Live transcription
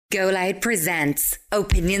Go Loud presents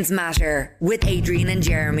Opinions Matter with Adrian and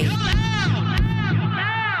Jeremy.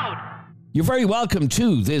 You're very welcome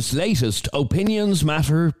to this latest Opinions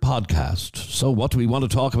Matter podcast. So what do we want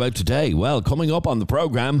to talk about today? Well, coming up on the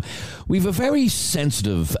programme, we've a very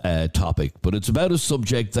sensitive topic, but it's about a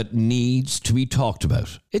subject that needs to be talked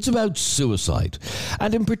about. It's about suicide,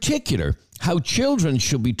 and in particular, how children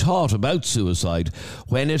should be taught about suicide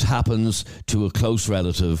when it happens to a close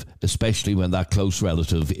relative, especially when that close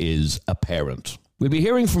relative is a parent. We'll be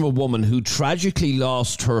hearing from a woman who tragically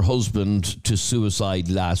lost her husband to suicide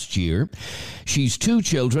last year. She's two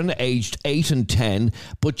children, aged 8 and 10,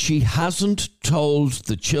 but she hasn't told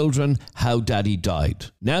the children how Daddy died.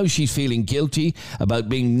 Now she's feeling guilty about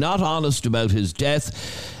being not honest about his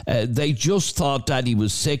death. They just thought Daddy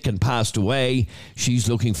was sick and passed away. She's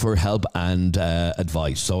looking for help and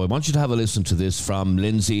advice. So I want you to have a listen to this from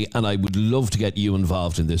Lindsey, and I would love to get you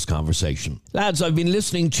involved in this conversation. Lads, I've been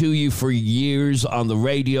listening to you for years on the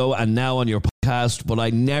radio and now on your podcast, but I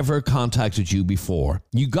never contacted you before.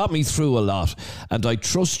 You got me through a lot, and I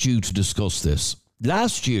trust you to discuss this.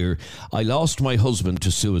 Last year, I lost my husband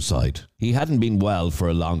to suicide. He hadn't been well for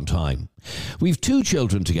a long time. We've two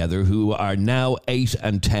children together who are now 8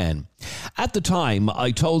 and 10. At the time,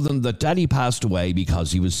 I told them that Daddy passed away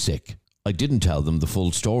because he was sick. I didn't tell them the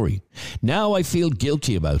full story. Now I feel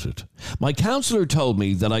guilty about it. My counsellor told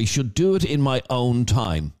me that I should do it in my own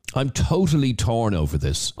time. I'm totally torn over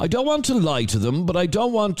this. I don't want to lie to them, but I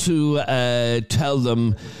don't want to tell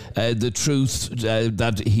them the truth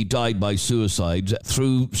that he died by suicide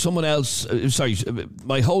through someone else.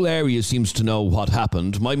 My whole area seems to know what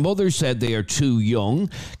happened. My mother said they are too young.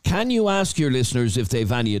 Can you ask your listeners if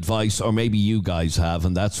they've any advice, or maybe you guys have?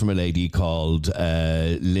 And that's from a lady called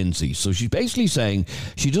Lindsey. So she's basically saying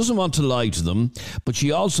she doesn't want to lie to them, but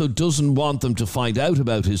she also doesn't want them to find out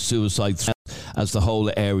about his suicide threat, as the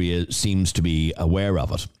whole area seems to be aware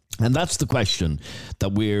of it. And that's the question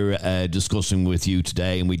that we're discussing with you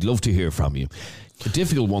today, and we'd love to hear from you. A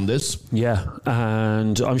difficult one, this. Yeah,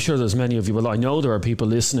 and I'm sure there's many of you. Well, I know there are people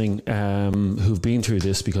listening who've been through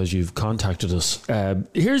this because you've contacted us.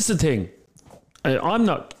 Here's the thing. I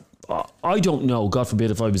don't know, God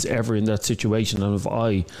forbid, if I was ever in that situation, and if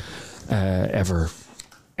I ever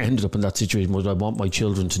ended up in that situation, would I want my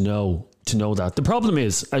children to know that. The problem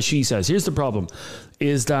is, as she says, here's the problem,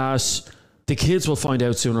 is that the kids will find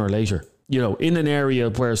out sooner or later, in an area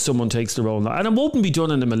where someone takes their own life. And it won't be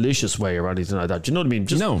done in a malicious way or anything like that. Do you know what I mean?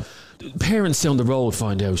 Just no. Parents down the road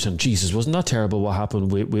find out, and Jesus, wasn't that terrible what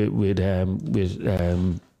happened with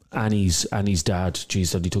Annie's dad?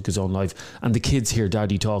 Jesus, that he took his own life. And the kids hear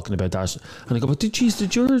Daddy talking about that, and they go, but did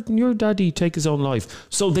your daddy take his own life?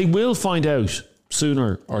 So they will find out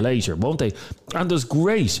sooner or later, won't they? And there's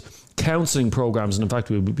great counselling programs, and in fact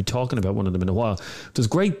we'll be talking about one of them in a while. There's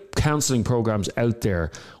great counselling programs out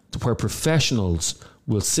there where professionals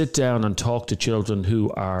will sit down and talk to children who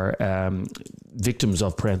are victims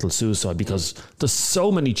of parental suicide, because there's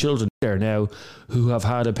so many children there now who have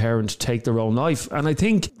had a parent take their own life. And I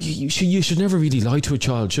think you should never really lie to a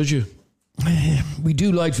child, should you? We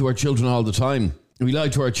do lie to our children all the time. We lie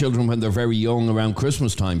to our children when they're very young, around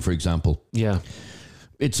Christmas time, for example. Yeah.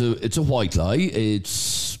 It's a white lie,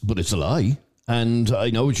 but it's a lie. And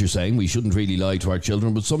I know what you're saying. We shouldn't really lie to our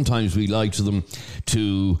children, but sometimes we lie to them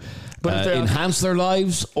to enhance their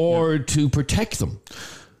lives or to protect them.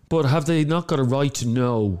 But have they not got a right to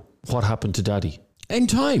know what happened to Daddy? In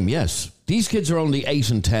time, yes. These kids are only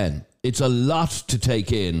 8 and 10. It's a lot to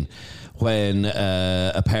take in when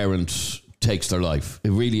a parent takes their life. It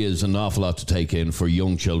really is an awful lot to take in for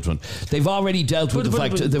young children. They've already dealt with the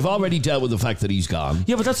fact that he's gone.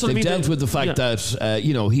 Yeah, but that's what I mean. They've dealt with the fact that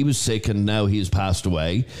he was sick and now he has passed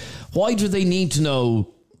away. Why do they need to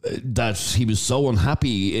know that he was so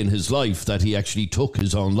unhappy in his life that he actually took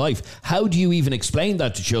his own life? How do you even explain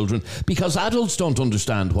that to children? Because adults don't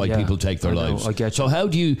understand why people take their lives. I get you. So how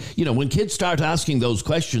do you, when kids start asking those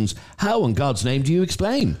questions, how in God's name do you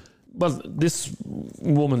explain? Well, this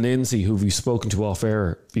woman, Lindsey, who we've spoken to off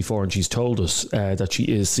air before, and she's told us that she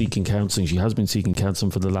is seeking counselling. She has been seeking counselling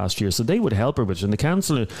for the last year. So they would help her with it. And the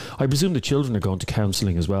counselling, I presume the children are going to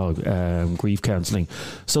counselling as well, grief counselling.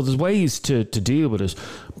 So there's ways to deal with it.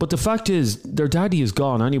 But the fact is, their daddy is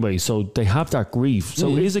gone anyway, so they have that grief.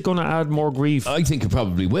 So is it going to add more grief? I think it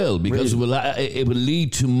probably will, because it will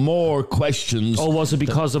lead to more questions. Oh, was it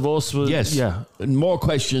because of us? Yes. Yeah. More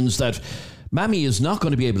questions that Mammy is not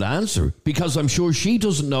going to be able to answer, because I'm sure she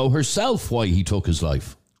doesn't know herself why he took his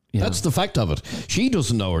life. Yeah. That's the fact of it. She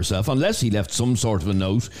doesn't know herself unless he left some sort of a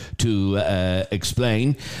note to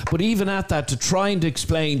explain. But even at that, to try and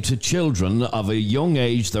explain to children of a young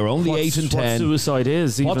age, they're only 8 and 10.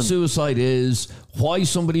 What suicide is. Why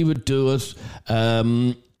somebody would do it.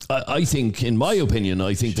 I think, in my opinion,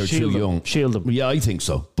 I think they're too young. Shield them. Yeah, I think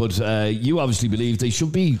so. But you obviously believe they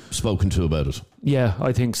should be spoken to about it. Yeah,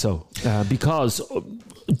 I think so. Because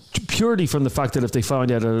purely from the fact that if they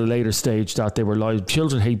find out at a later stage that they were lied,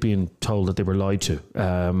 children hate being told that they were lied to.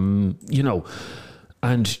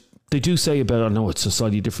 And they do say about, I know it's a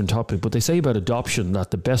slightly different topic, but they say about adoption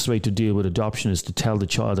that the best way to deal with adoption is to tell the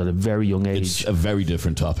child at a very young age. It's a very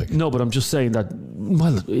different topic. No, but I'm just saying that,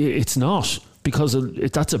 well, it's not. Because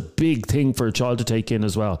that's a big thing for a child to take in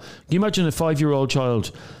as well. Can you imagine a 5-year-old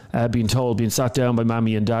child being sat down by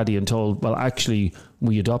mommy and daddy and told, well, actually,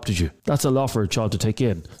 we adopted you? That's a lot for a child to take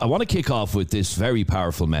in. I want to kick off with this very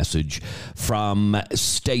powerful message from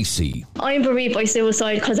Stacey. I'm bereaved by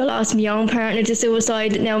suicide because I lost my own partner to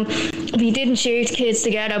suicide. Now, we didn't share kids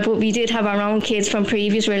together, but we did have our own kids from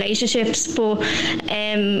previous relationships. But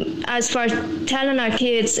as for telling our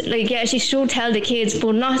kids, like, yeah, she should tell the kids,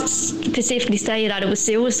 but not specifically say that it was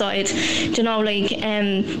suicide. You know, like,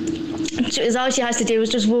 all she has to do is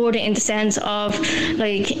just word it in the sense of,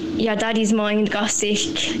 like, your daddy's mind got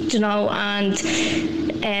sick, you know, and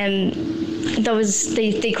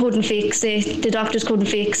they couldn't fix it, the doctors couldn't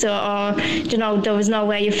fix it, or, you know, there was no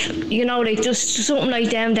way of, you know, like, just something like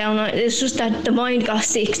them down. It's just that the mind got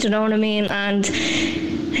sick, you know what I mean? And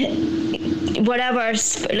whatever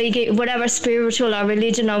spiritual or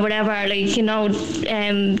religion or whatever, like, you know,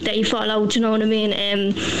 they follow, you know what I mean?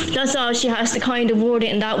 That's all she has to kind of word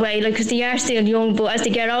it in that way, like, because they are still young, but as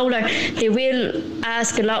they get older, they will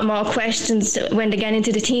ask a lot more questions when they get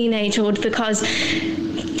into the teenagehood, because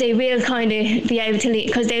they will kind of be able to,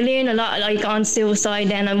 because they learn a lot, like, on suicide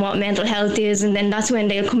then and what mental health is, and then that's when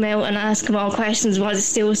they'll come out and ask more questions. Was it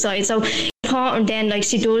suicide? So important then, like,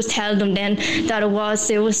 she does tell them then that it was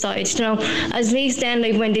suicide, you know. At least then,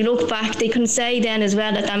 like, when they look back, they can say then as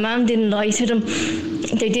well that their mum didn't lie to them.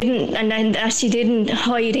 They didn't, and then that she didn't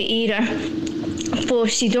hide it either.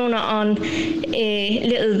 But she done it on a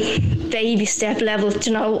little baby step level,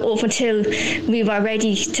 you know, up until we were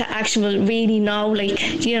ready to actually really know,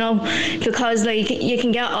 like, you know, because, like, you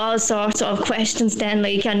can get all sorts of questions then,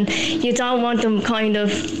 like, and you don't want them kind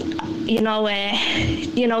of, you know,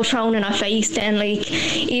 thrown in her face then, like,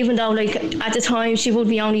 even though, like, at the time she would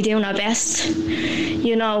be only doing her best,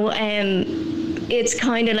 you know. It's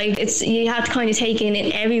kind of like, you have to kind of take in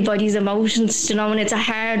everybody's emotions, you know, and it's a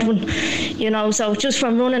hard one, you know. So just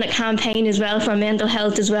from running a campaign as well for mental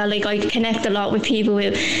health as well, like, I connect a lot with people,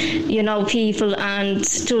 and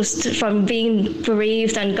just from being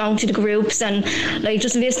bereaved and going to the groups and, like,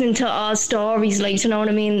 just listening to all stories, like, you know what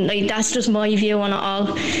I mean, like, that's just my view on it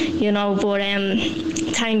all, you know. But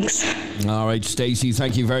thanks. All right, Stacey,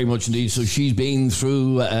 thank you very much indeed. So she's been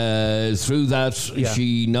through that. Yeah.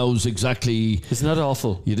 She knows exactly. Isn't that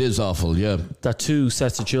awful? It is awful, yeah. That 2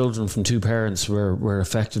 sets of children from 2 parents were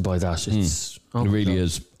affected by that. It really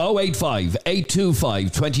is. 085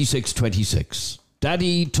 825 2626.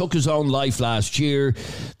 Daddy took his own life last year.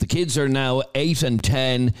 The kids are now 8 and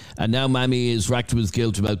 10, and now Mammy is racked with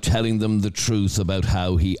guilt about telling them the truth about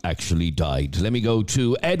how he actually died. Let me go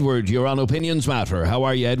to Edward. You're on Opinions Matter. How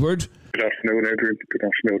are you, Edward? Good afternoon, Adrian. Good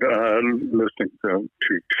afternoon. Listening to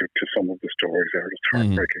some of the stories there, it's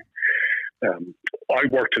heartbreaking. I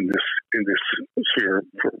worked in this sphere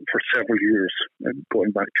for several years, and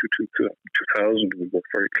going back to 2000, we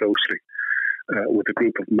worked very closely with a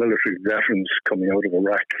group of military veterans coming out of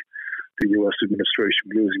Iraq. The U.S.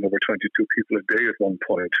 administration losing over 22 people a day at one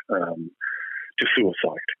point to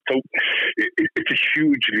suicide. So it's a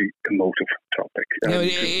hugely emotive topic.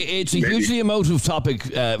 It's a hugely emotive topic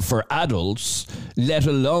for adults, let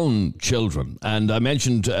alone children. And I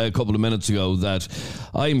mentioned a couple of minutes ago that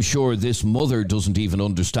I'm sure this mother doesn't even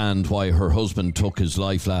understand why her husband took his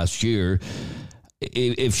life last year.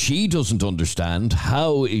 If she doesn't understand,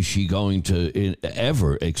 how is she going to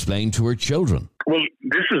ever explain to her children? Well,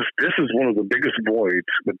 this is one of the biggest voids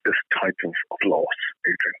with this type of loss,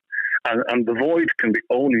 Adrian. And the void can be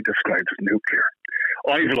only described as nuclear.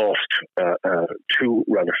 I've lost 2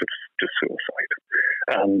 relatives to suicide,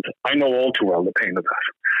 and I know all too well the pain of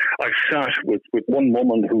that. I've sat with one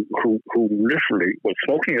woman who literally was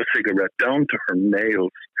smoking a cigarette down to her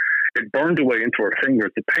nails. It burned away into her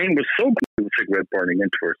fingers. The pain was so good, the cigarette burning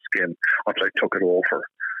into her skin, until I took it off her,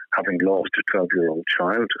 having lost a 12-year-old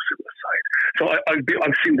child to suicide. So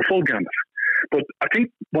I've seen the full gamut. But I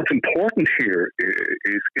think what's important here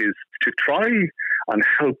is to try and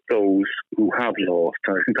help those who have lost.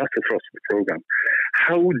 And I think that's the thrust of the programme.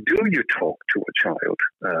 How do you talk to a child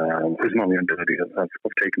whose mommy and daddy have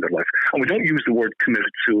taken their life? And we don't use the word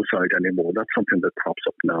committed suicide anymore. That's something that crops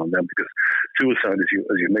up now and then, because suicide, as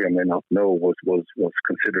you may or may not know, was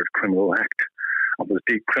considered a criminal act and was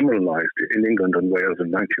decriminalised in England and Wales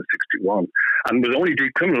in 1961, and was only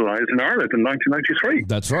decriminalised in Ireland in 1993.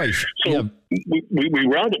 That's right. So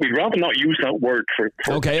we'd rather not use that word for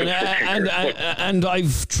okay, and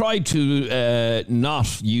I've tried to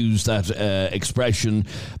not use that expression,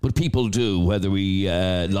 but people do, whether we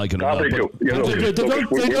like it or not.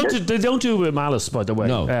 They don't do it with malice, by the way.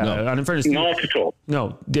 No. And in fairness, not at all.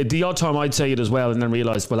 No, the odd time I'd say it as well, and then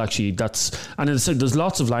realise, well, actually, there's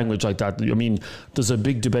lots of language like that. I mean, there's a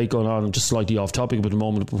big debate going on, just slightly off topic at the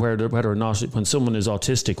moment, whether or not, when someone is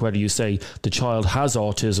autistic, whether you say the child has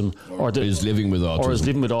autism or is living with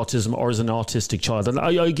autism, or is an autistic child. And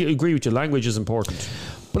I agree with you, language is important.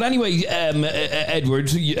 But anyway, Edward,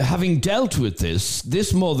 having dealt with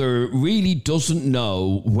this mother really doesn't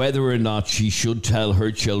know whether or not she should tell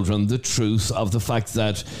her children the truth of the fact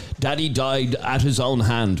that Daddy died at his own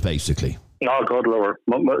hand, basically. Oh, God, Laura.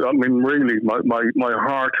 I mean, really, my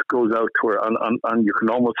heart goes out to her, and you can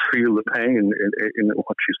almost feel the pain in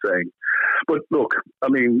what she's saying. But look, I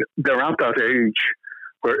mean, they're at that age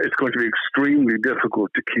where it's going to be extremely difficult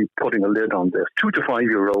to keep putting a lid on this. 2 to 5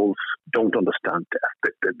 year olds don't understand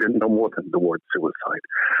death. They know more than the word suicide.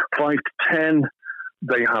 5 to 10,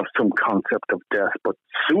 they have some concept of death, but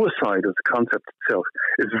suicide as a concept itself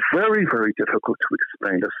is very, very difficult to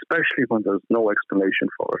explain, especially when there's no explanation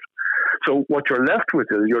for it. So what you're left with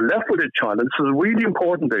is, you're left with a child, and this is really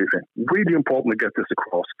important, Adrian, really important to get this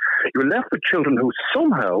across. You're left with children who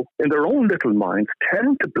somehow, in their own little minds,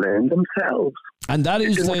 tend to blame themselves. And that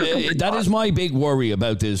is my big worry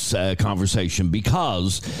about this conversation,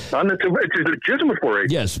 because... And it's a legitimate worry.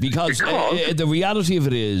 Yes, because the reality of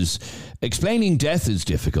it is, explaining death is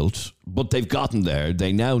difficult, but they've gotten there.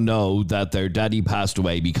 They now know that their daddy passed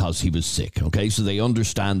away because he was sick, okay? So they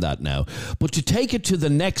understand that now. But to take it to the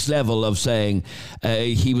next level of saying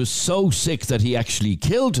he was so sick that he actually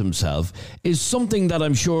killed himself is something that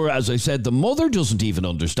I'm sure, as I said, the mother doesn't even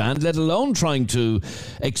understand, let alone trying to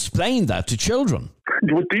explain that to children.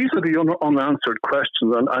 But these are the unanswered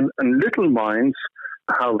questions, and little minds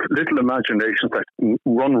have little imaginations that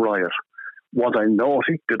run riot. Was I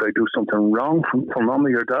naughty? Did I do something wrong for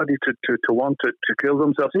mommy or daddy to want to kill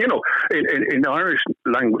themselves? You know, in Irish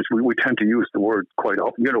language, we tend to use the word quite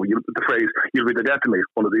often. You know, the phrase, "You'll be the death of me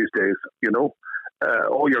one of these days," you know,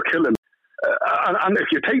 "Oh, you're killing me." And if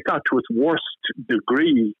you take that to its worst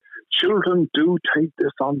degree, children do take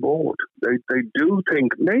this on board. They do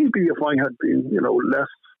think, maybe if I had been, less,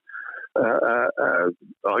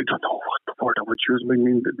 I don't know what the word I would choose, I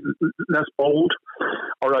mean, less bold,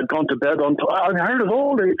 or I'd gone to bed on time. I've heard it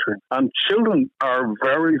all, Adrian. And children are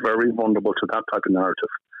very, very vulnerable to that type of narrative.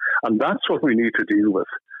 And that's what we need to deal with.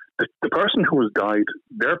 The person who has died,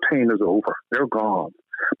 their pain is over. They're gone.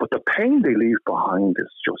 But the pain they leave behind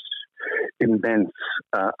is just immense,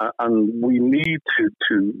 and we need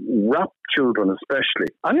to wrap children, especially,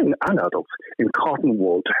 and adults, in cotton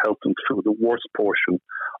wool to help them through the worst portion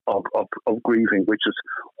of grieving, which is,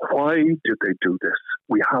 why did they do this?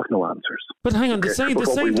 We have no answers. But hang on,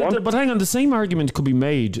 the same argument could be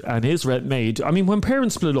made, and is made. I mean, when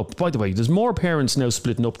parents split up, by the way, there's more parents now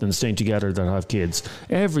splitting up than staying together that have kids.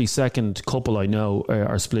 Every second couple I know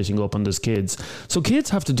are splitting up, and there's kids. So kids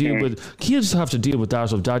have to deal with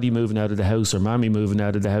that of daddy moving out of the house or mommy moving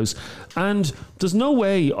out of the house, and there's no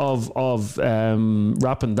way of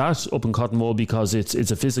wrapping that up in cotton wool, because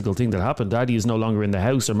it's a physical thing that happened. Daddy is no longer in the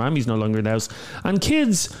house, or mommy's no longer in the house, and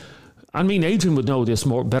kids. I mean, Adrian would know this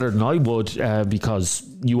better than I would, because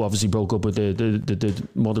you obviously broke up with the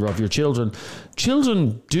mother of your children.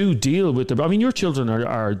 Children do deal with I mean, your children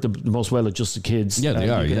are the most well-adjusted kids they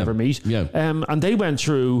are, you can ever meet. Yeah. And they went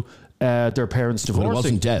through their parents divorcing. But it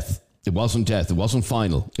wasn't death. It wasn't death. It wasn't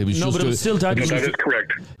final. It was but it was still daddy. That is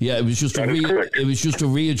correct. Yeah, it was just a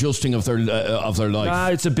readjusting of their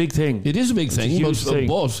life. It's a big thing. It is a big thing,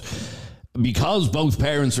 but because both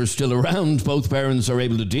parents are still around, both parents are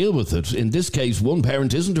able to deal with it. In this case, one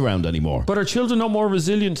parent isn't around anymore. But are children not more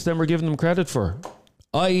resilient than we're giving them credit for?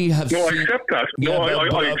 I accept that.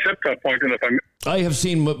 I accept that point. And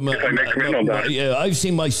I've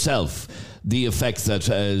seen myself the effect that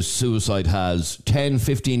suicide has 10,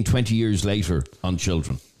 15, 20 years later on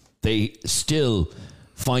children. They still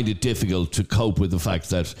find it difficult to cope with the fact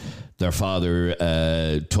that their father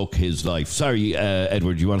took his life. Sorry,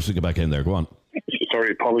 Edward, you want us to get back in there? Go on.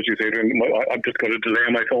 Sorry, apologies, Adrian. I've just got a delay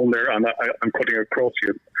on my phone there, and I'm cutting across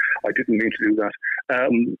you. I didn't mean to do that.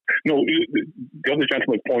 No, the other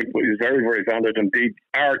gentleman's point is very, very valid indeed.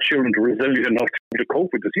 Are children resilient enough to cope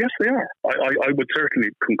with this? Yes, they are. I would certainly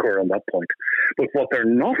concur on that point. But what they're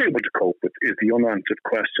not able to cope with is the unanswered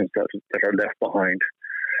questions that are left behind.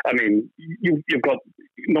 I mean, you've got,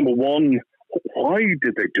 number one, why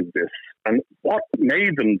did they do this? And what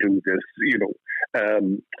made them do this?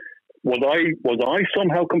 Was I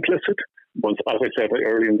somehow complicit? Was, as I said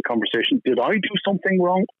earlier in the conversation, did I do something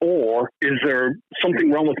wrong, or is there something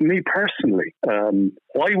wrong with me personally?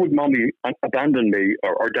 Why would mommy abandon me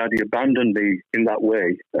or daddy abandon me in that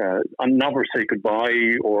way and never say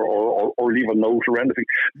goodbye or leave a note or anything?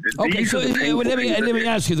 Okay, so let me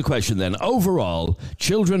ask you the question then. Overall,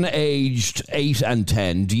 children aged 8 and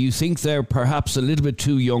 10, do you think they're perhaps a little bit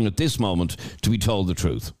too young at this moment to be told the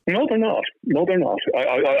truth? No, they're not. No, they're not.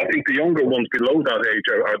 I think the younger ones below that age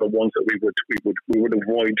are the ones that we would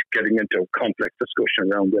avoid getting into a complex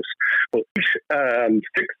discussion around this. But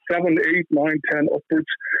 6, 7, 8, 9, 10 upwards,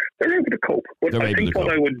 they're able to cope. But I think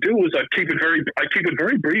what I would do is I keep it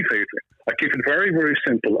very brief, Adrian. I keep it very, very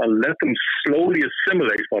simple and let them slowly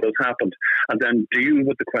assimilate what has happened and then deal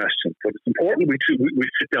with the question. But it's important we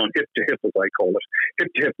sit down hip to hip, as I call it.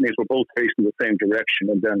 Hip to hip means we're both facing the same direction,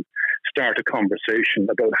 and then start a conversation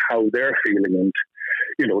about how they're feeling and,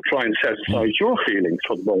 try and set aside your feelings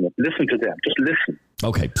for the moment. Listen to them. Just listen.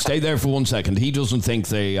 Okay, stay there for 1 second. He doesn't think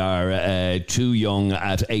they are too young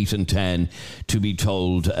at 8 and 10 to be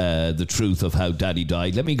told the truth of how Daddy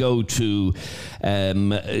died. Let me go to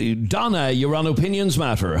Donna. You're on Opinions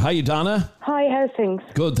Matter. Hi, Donna. Hi, how's things?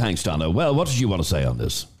 Good, thanks, Donna. Well, what did you want to say on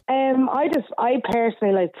this? I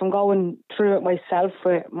personally, from going through it myself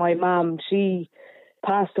with my mum, she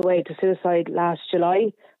passed away to suicide last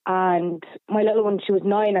July. And my little one, she was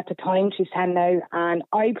 9 at the time, she's 10 now. And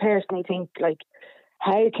I personally think,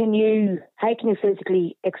 how can you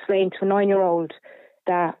physically explain to a 9-year-old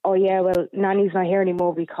that, oh yeah, well, Nanny's not here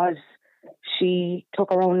anymore because she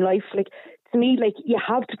took her own life? To me, you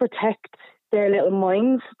have to protect their little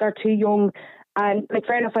minds. They're too young. And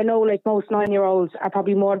fair enough, I know most 9-year-olds are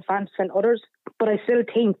probably more advanced than others, but I still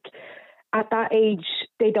think at that age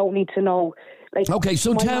they don't need to know. Okay,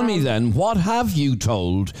 so tell me then, what have you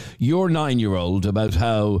told your 9-year-old about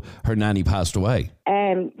how her nanny passed away?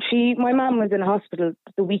 My mum was in hospital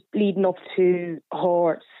the week leading up to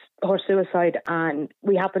her suicide, and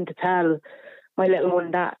we happened to tell my little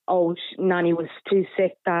one that nanny was too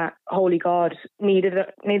sick, that Holy God needed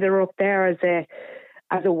her up there as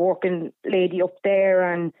a working lady up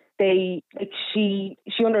there, and she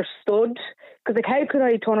understood, because how could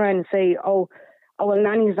I turn around and say, oh well,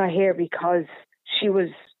 Nanny's not here because she was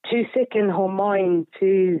too sick in her mind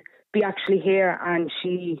to be actually here and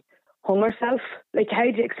she hung herself? How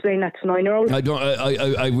do you explain that to 9-year-olds?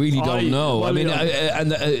 I really don't know.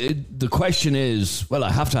 The question is, well,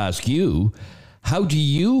 I have to ask you, how do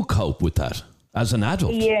you cope with that as an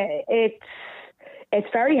adult? Yeah, it's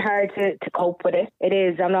very hard to cope with it. It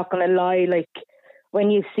is, I'm not going to lie. When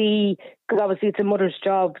you see, because obviously it's a mother's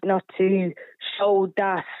job not to show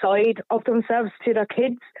that side of themselves to their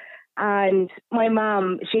kids. And my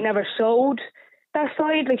mum, she never showed that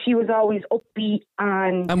side. She was always upbeat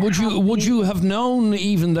and would you have known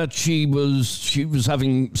even that she was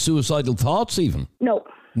having suicidal thoughts even?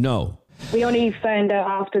 No. We only found out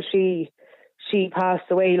after she passed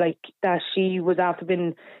away, that she was after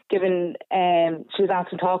been given she was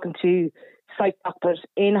after talking to psych doctors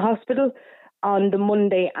in hospital on the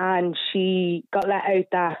Monday, and she got let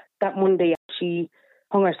out that Monday. She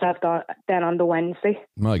hung herself then on the Wednesday.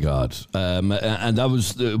 My God. And that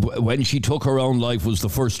was, when she took her own life, was the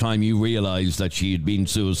first time you realised that she had been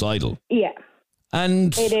suicidal? Yeah.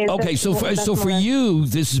 And, okay, so for you,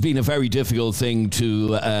 this has been a very difficult thing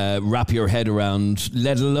to wrap your head around,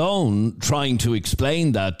 let alone trying to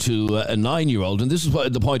explain that to a 9-year-old. And this is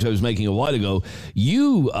the point I was making a while ago.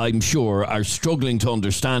 You, I'm sure, are struggling to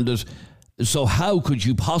understand it. So how could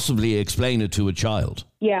you possibly explain it to a child?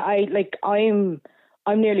 Yeah, I'm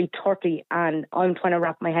nearly 30 and I'm trying to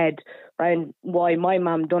wrap my head around why my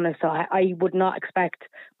mum done it. So I would not expect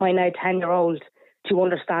my now 10-year-old to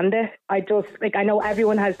understand it. I know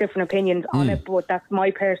everyone has different opinions on it, but that's my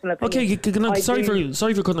personal opinion. Okay,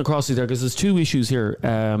 sorry for cutting across you there, because there's two issues here.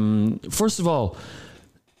 First of all,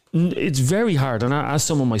 it's very hard, and as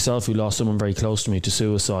someone myself who lost someone very close to me to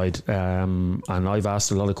suicide, and I've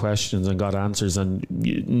asked a lot of questions and got answers, and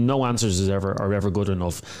no answers are ever good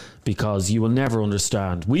enough. because you will never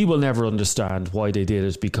understand. We will never understand why they did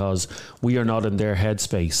it, because we are not in their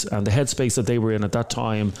headspace. And the headspace that they were in at that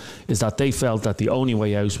time is that they felt that the only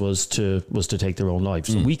way out was to take their own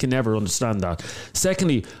lives. So we can never understand that.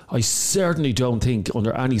 Secondly, I certainly don't think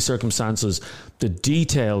under any circumstances the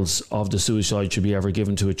details of the suicide should be ever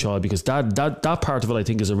given to a child, because that part of it I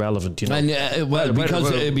think is irrelevant. You know,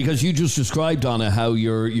 and because you just described, Donna, how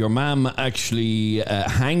your mum actually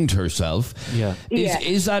hanged herself. Yeah.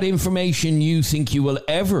 Is that information you think you will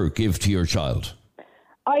ever give to your child?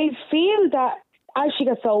 I feel that as she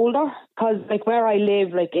gets older, because like where I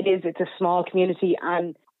live, like it's a small community,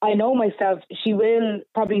 and I know myself, she will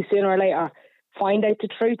probably sooner or later find out the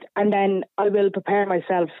truth, and then I will prepare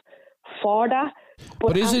myself for that.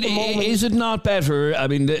 But is it not better? I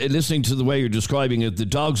mean, listening to the way you're describing it, the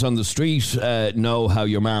dogs on the street know how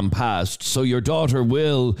your mum passed, so your daughter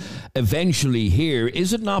will eventually hear.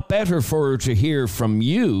 Is it not better for her to hear from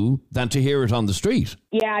you than to hear it on the street?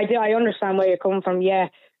 Yeah, I do. I understand where you're coming from, yeah.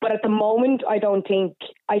 But at the moment, I don't think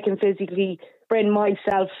I can physically bring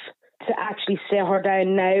myself to actually sit her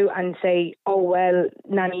down now and say, oh, well,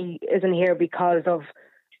 Nanny isn't here because of...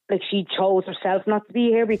 like she chose herself not to be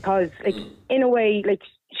here, because like in a way, like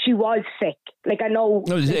she was sick. Like I know,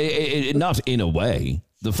 no, not in a way.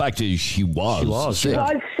 The fact is, she was sick. She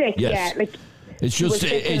was sick. Yes. Yeah, like it's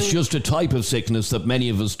just a type of sickness that many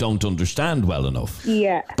of us don't understand well enough.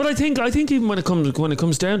 Yeah, but I think even when it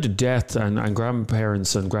comes down to death and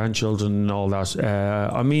grandparents and grandchildren and all that,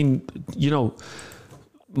 I mean, you know,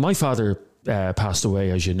 my father passed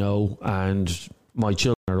away, as you know, and my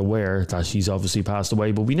children are aware that he's obviously passed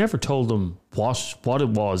away, but we never told them what it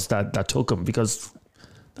was that took him, because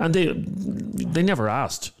they never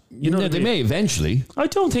asked. You know, they may eventually. I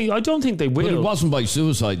don't think they will. But it wasn't by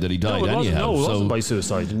suicide that he died. No, it wasn't by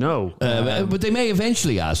suicide. No, but they may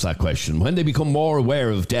eventually ask that question when they become more aware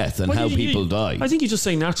of death and how people die. I think you just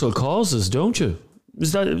say natural causes, don't you?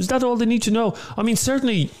 Is that all they need to know? I mean,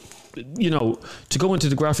 certainly, you know, to go into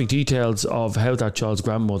the graphic details of how that child's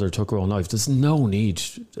grandmother took her own life, there's no need.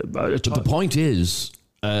 But the point is,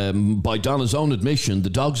 by Donna's own admission, the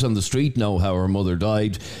dogs on the street know how her mother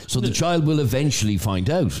died, so the child will eventually find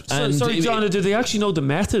out. Sorry, Donna, do they actually know the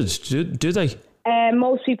method? Do they?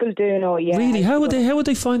 Most people do know, yeah. Really? How would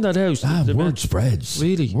they find that out? Word spreads.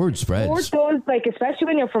 Really? Word spreads. Word does, like, especially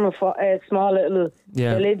when you're from a small little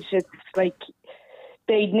village, it's like...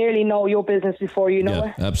 they nearly know your business before you know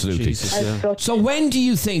it. Absolutely. Jesus, yeah. So when do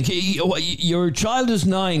you think... your child is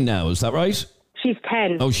 9 now, is that right? She's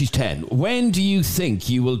 10. Oh, she's 10. When do you think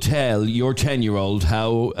you will tell your 10-year-old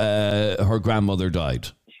how her grandmother died?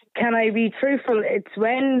 Can I be truthful? It's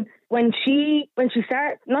when she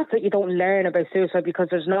starts... Not that you don't learn about suicide, because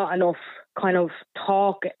there's not enough kind of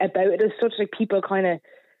talk about it as such. Like, people kind of...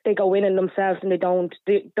 they go in themselves and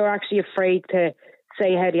they're actually afraid to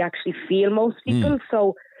say how they actually feel, most people.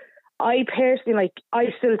 So I personally, like, I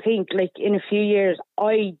still think, like, in a few years,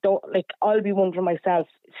 I'll be wondering myself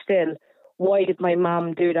still, why did my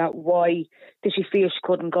mum do that? Why did she feel she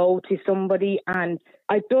couldn't go to somebody? And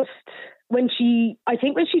I just, when she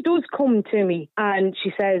does come to me and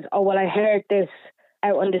she says, oh, well, I heard this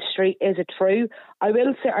out on the street, is it true? I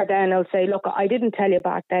will sit her down and I'll say, look, I didn't tell you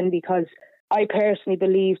back then, because I personally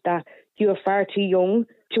believe that you are far too young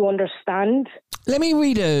to understand. Let me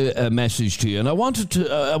read a message to you, and I want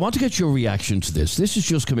to get your reaction to this. This has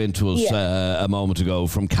just come into us a moment ago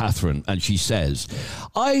from Catherine, and she says,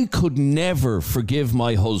 I could never forgive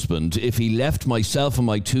my husband if he left myself and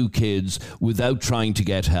my 2 kids without trying to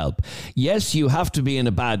get help. Yes, you have to be in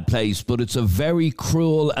a bad place, but it's a very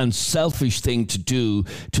cruel and selfish thing to do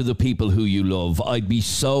to the people who you love. I'd be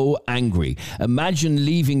so angry. Imagine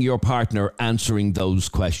leaving your partner answering those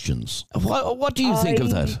questions. What do you think of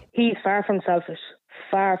that? He's far from selfish.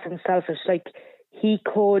 Like, he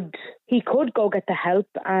could go get the help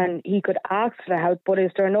and he could ask for the help, but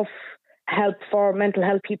is there enough help for mental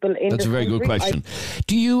health people in That's a very good question.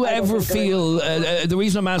 Do you ever feel the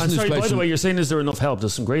reason I'm asking this question? By the way, you're saying, is there enough help?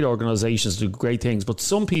 There's some great organisations do great things, but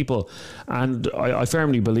some people, and I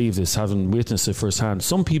firmly believe this, having witnessed it firsthand,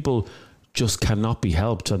 some people just cannot be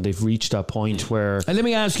helped, and they've reached that point where... And let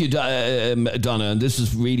me ask you, Donna, and this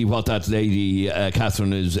is really what that lady,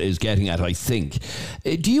 Catherine, is getting at, I think.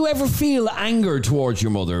 Do you ever feel anger towards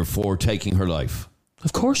your mother for taking her life?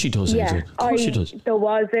 Of course she does, Adrian. Of course she does. There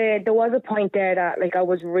was a point there that, like, I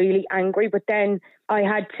was really angry, but then I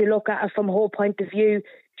had to look at it from her point of view.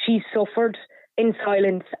 She suffered in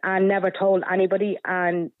silence and never told anybody,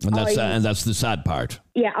 and that's the sad part.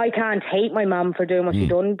 Yeah, I can't hate my mum for doing what she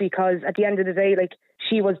done, because at the end of the day, like,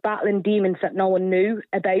 she was battling demons that no one knew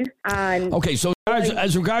about. And okay, so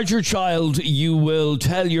as regards your child, you will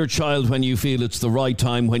tell your child when you feel it's the right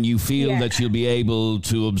time, when you feel that you'll be able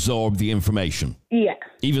to absorb the information. Yeah.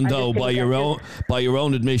 Even though by your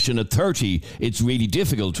own admission at 30, it's really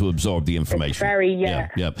difficult to absorb the information. It's very,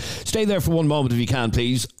 yeah. Stay there for one moment if you can,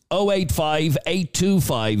 please. 085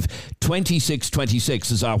 825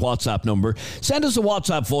 2626 is our WhatsApp number. Send us a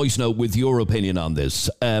WhatsApp voice note with your opinion on this.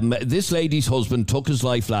 This lady's husband took his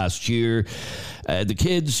life last year. The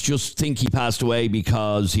kids just think he passed away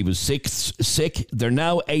because he was sick. They're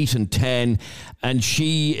now 8 and 10, and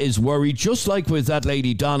she is worried, just like with that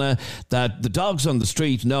lady Donna, that the dogs on the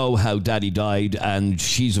street know how Daddy died, and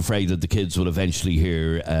she's afraid that the kids will eventually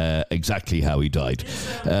hear exactly how he died.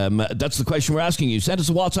 That's the question we're asking you. Send us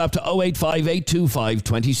a WhatsApp to 085 825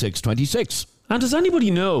 2626. And does anybody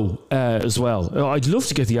know as well? I'd love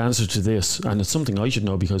to get the answer to this, and it's something I should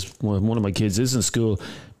know because one of my kids is in school.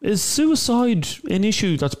 Is suicide an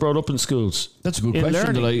issue that's brought up in schools? That's a good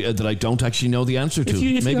question that I don't actually know the answer to.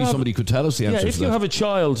 Maybe somebody could tell us the answer to that. If you have a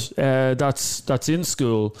child that's in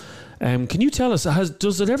school, can you tell us,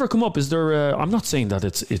 does it ever come up? Is there I'm not saying that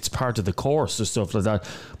it's part of the course or stuff like that,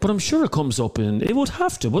 but I'm sure it comes up it would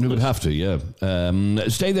have to, wouldn't it? It would have to, yeah.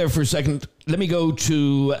 Stay there for a second. Let me go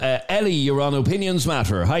to Ellie. You're on Opinions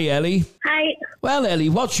Matter. Hi, Ellie. Hi. Well, Ellie,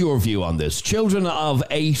 what's your view on this? Children of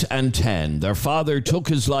 8 and 10. Their father took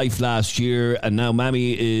his life last year, and now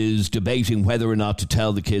Mammy is debating whether or not to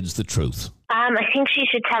tell the kids the truth. I think she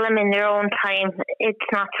should tell them in their own time. It's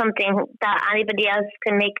not something that anybody else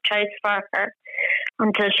can make a choice for her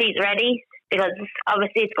until she's ready, because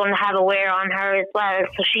obviously it's going to have a wear on her as well.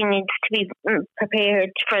 So she needs to be prepared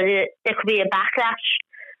for there could be a backlash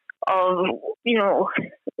of,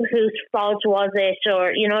 whose fault was it,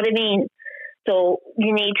 or you know what I mean? So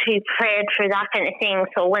you need to be prepared for that kind of thing.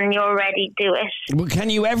 So when you're ready, do it. Well,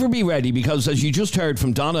 can you ever be ready? Because as you just heard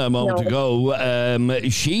from Donna a moment ago,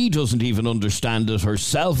 she doesn't even understand it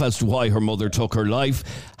herself as to why her mother took her life.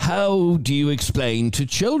 How do you explain to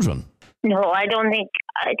children? No, I don't think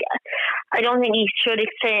you should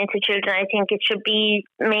explain it to children. I think it should be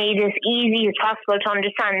made as easy as possible to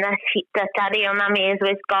understand that Daddy or Mommy is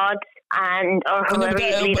with God. Or whoever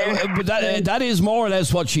but that is more or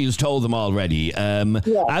less what she has told them already.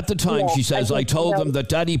 At the time, she says, I told them that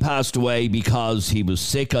Daddy passed away because he was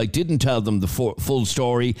sick. I didn't tell them the full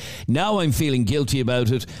story. Now I'm feeling guilty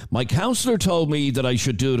about it. My counsellor told me that I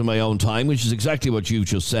should do it in my own time, which is exactly what you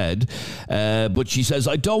just said. But she says,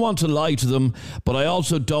 I don't want to lie to them, but I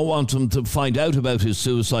also don't want them to find out about his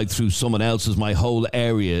suicide through someone else, as my whole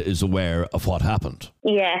area is aware of what happened.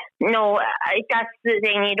 Yeah, no, that's the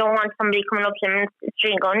thing. You don't want somebody coming up to him in the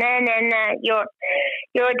street and going, nah,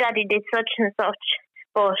 your daddy did such and such.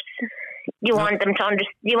 But you want them to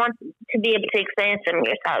you want to be able to explain to them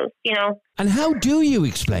yourself, And how do you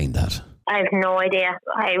explain that? I have no idea.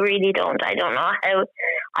 I really don't. I don't know how.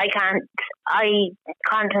 I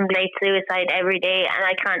contemplate suicide every day, and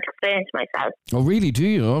I can't explain it to myself. Oh, really? Do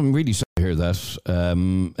you? I'm really sorry to hear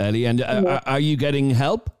that, Ellie. And are you getting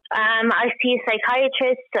help? I see a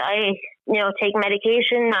psychiatrist. I, take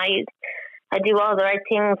medication. I do all the right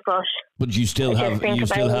things, but you still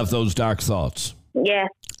have those dark thoughts. Yeah.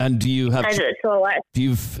 And do you have? I don't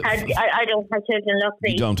have children.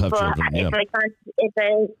 Luckily, you don't have children. Yeah. If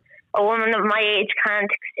a woman of my age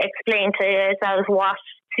can't explain to herself what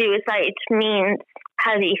suicide means,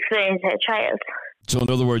 how do you explain to a child? So, in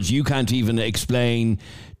other words, you can't even explain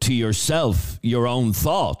to yourself your own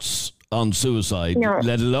thoughts on suicide,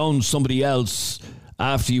 let alone somebody else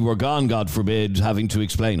after you were gone, God forbid, having to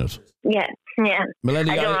explain it. Yeah.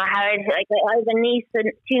 Melanie, I don't know how I have a niece and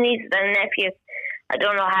 2 nieces and a nephew. I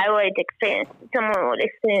don't know how I'd explain it. Someone would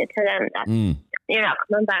explain it to them that you're not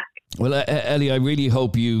coming back. Well, Ellie, I really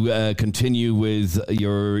hope you continue with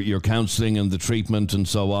your counselling and the treatment and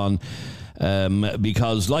so on.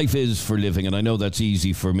 Because life is for living, and I know that's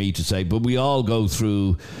easy for me to say, but we all go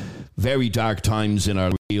through very dark times in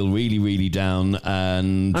our feel really, really down.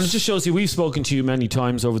 And it just shows you, we've spoken to you many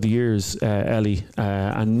times over the years, Ellie,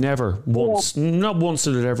 and never once, not once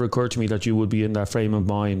did it ever occur to me that you would be in that frame of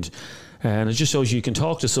mind. And it just shows you can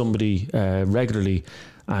talk to somebody regularly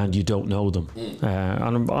and you don't know them.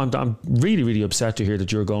 And I'm really, really upset to hear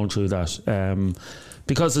that you're going through that.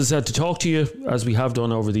 Because as I said, to talk to you, as we have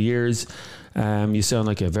done over the years, you sound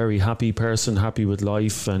like a very happy person, happy with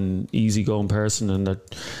life and easygoing person, and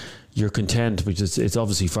that you're content, which is, it's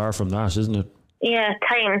obviously far from that, isn't it? Yeah,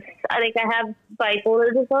 times. I think I have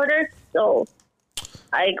bipolar disorder, so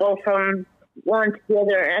I go from one to the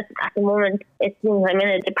other. At the moment, it seems I'm in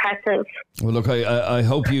a depressive. Well, look, I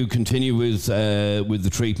hope you continue with the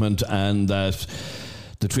treatment, and that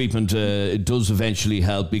the treatment does eventually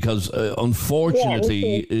help, because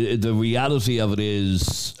unfortunately, the reality of it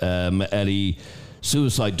is, Ellie,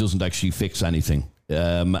 suicide doesn't actually fix anything.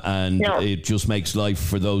 It just makes life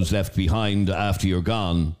for those left behind after you're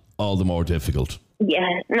gone all the more difficult. Yeah,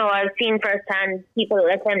 no, I've seen firsthand people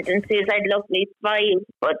attempting suicide luckily survive,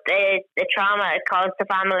 but the trauma it caused the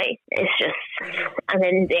family is just, and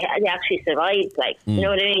then they actually survived, like, you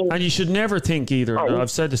know what I mean? And you should never think either,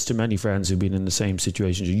 I've said this to many friends who've been in the same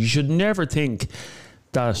situation, you should never think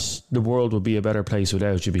that the world would be a better place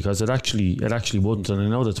without you, because it actually wouldn't. And I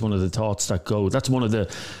know that's one of the thoughts that go, that's one of the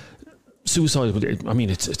suicide, I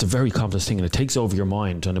mean, it's a very complex thing, and it takes over your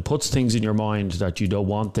mind, and it puts things in your mind that you don't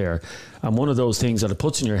want there. And one of those things that it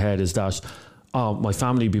puts in your head is that, my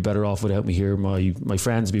family would be better off without me here. My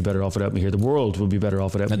friends would be better off without me here. The world would be better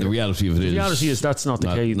off without me here. And the reality of it is... The reality is that's not the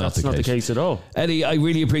case. That's not the case at all. Eddie, I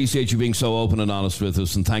really appreciate you being so open and honest with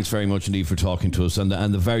us, and thanks very much indeed for talking to us, and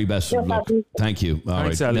the very best of luck. Thank you. All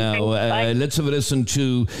right. Ellie. Now, let's have a listen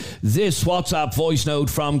to this WhatsApp voice note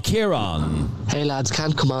from Kieran. Hey lads,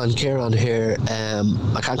 can't come on, Kieran here.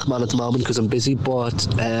 I can't come on at the moment because I'm busy, but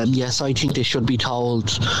yes, I think they should be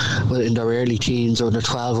told in their early teens or their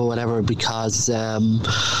 12 or whatever, because I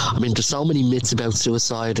mean, there's so many myths about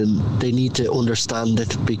suicide, and they need to understand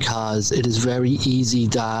it, because it is very easy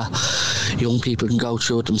that young people can go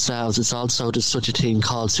through it themselves. It's also, there's such a thing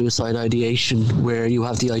called suicide ideation, where you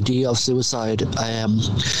have the idea of suicide,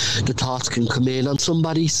 the thoughts can come in on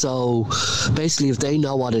somebody. So basically, if they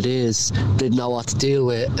know what it is, they know what to deal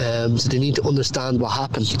with. So they need to understand what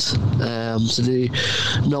happened. So they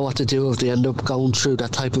know what to do if they end up going through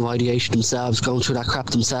that type of ideation themselves, going through that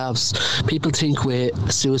crap themselves. People think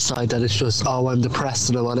with suicide that it's just, I'm depressed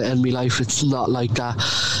and I want to end my life. It's not like that.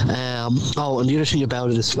 And the other thing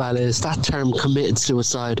about it as well is that term committed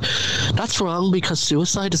suicide. That's wrong, because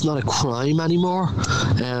suicide is not a crime anymore.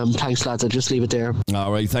 Thanks lads, I'll just leave it there.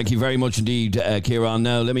 All right, thank you very much indeed, Kieran.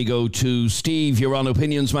 Now let me go to Steve. You're on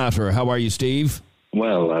Opinions Matter. How are you, Steve?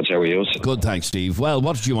 Well, lads, how are you? Good, thanks, Steve. Well,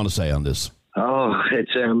 what did you want to say on this?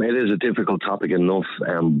 It is a difficult topic enough,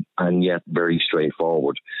 and yet very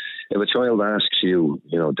straightforward. If a child asks you,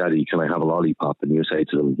 Daddy, can I have a lollipop? And you say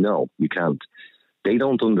to them, no, you can't. They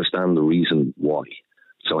don't understand the reason why.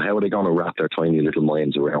 So how are they going to wrap their tiny little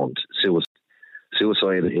minds around suicide?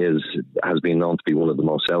 Suicide has been known to be one of the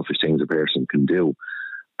most selfish things a person can do.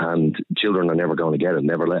 And children are never going to get it,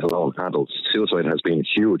 never let alone adults. Suicide has been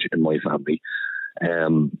huge in my family.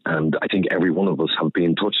 And I think every one of us have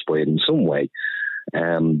been touched by it in some way.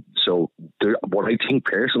 What I think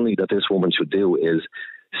personally that this woman should do is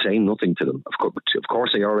say nothing to them. Of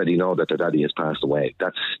course, they already know that their daddy has passed away.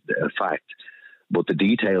 That's a fact. But the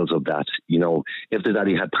details of that, if the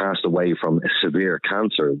daddy had passed away from a severe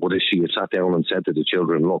cancer, would she have sat down and said to the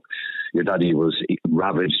children, look, your daddy was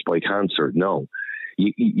ravaged by cancer? No.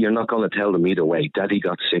 You're not going to tell them either way. Daddy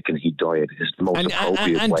got sick and he died. It's the most appropriate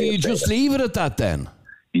way. And do you just leave it at that then?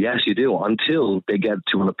 Yes, you do, until they get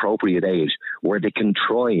to an appropriate age where they can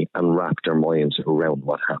try and wrap their minds around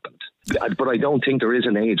what happened. But I don't think there is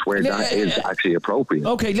an age where that is actually appropriate.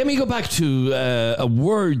 Okay, let me go back to a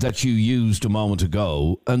word that you used a moment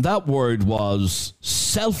ago, and that word was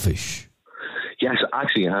selfish. Yes,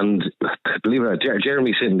 actually, and believe it or not,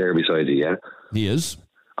 Jeremy's sitting there beside you, yeah? He is.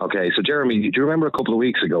 Okay, so Jeremy, do you remember a couple of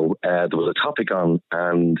weeks ago, there was a topic on,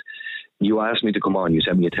 and you asked me to come on. You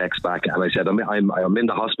sent me a text back, and I said, I'm in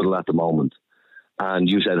the hospital at the moment. And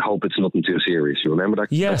you said, hope it's nothing too serious. You remember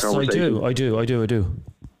that? Yes, I do.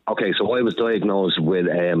 Okay, so I was diagnosed with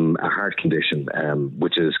a heart condition,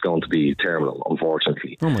 which is going to be terminal,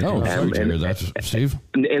 unfortunately. Oh my God! Sorry to hear that, Steve.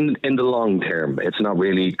 In the long term, it's not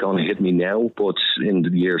really going to hit me now, but in the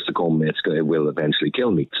years to come, it will eventually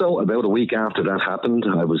kill me. So about a week after that happened,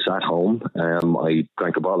 I was at home. I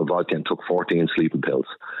drank a bottle of vodka and took 14 sleeping pills,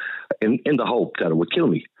 in the hope that it would kill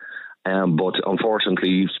me. But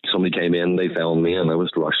unfortunately, somebody came in, they found me, and I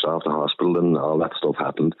was rushed off the hospital, and all that stuff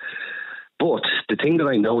happened. But the thing that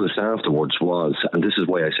I noticed afterwards was, and this is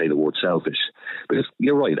why I say the word selfish, because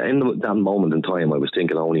you're right, in that moment in time, I was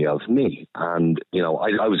thinking only of me. And,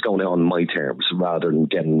 I was going out on my terms rather than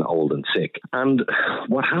getting old and sick. And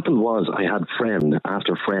what happened was I had friend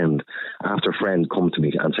after friend after friend come to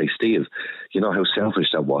me and say, Steve, you know how selfish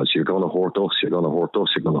that was. You're going to hurt us. You're going to hurt us.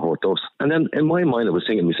 You're going to hurt us. And then in my mind, I was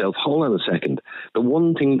thinking to myself, hold on a second. The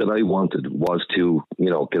one thing that I wanted was to,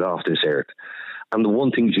 get off this earth. And the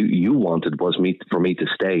one thing you wanted was for me to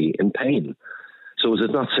stay in pain. So is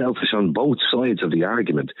it not selfish on both sides of the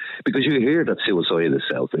argument? Because you hear that suicide is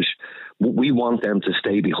selfish. We want them to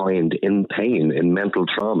stay behind in pain, in mental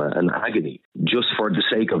trauma and agony, just for the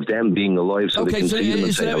sake of them being alive so they can see them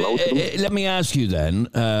and say hello to them. Let me ask you then,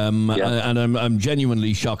 and I'm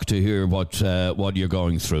genuinely shocked to hear what you're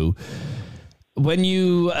going through. When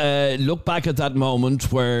you look back at that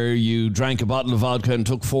moment where you drank a bottle of vodka and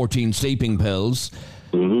took 14 sleeping pills,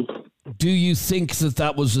 do you think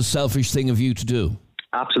that was a selfish thing of you to do?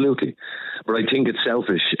 Absolutely. But I think it's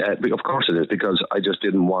selfish. Of course it is, because I just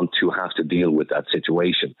didn't want to have to deal with that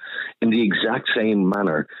situation. In the exact same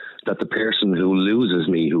manner that the person who loses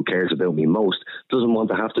me, who cares about me most, doesn't want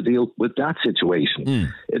to have to deal with that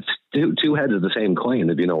situation. It's two heads of the same coin,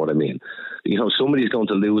 if you know what I mean. You know, somebody's going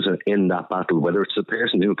to lose in that battle, whether it's the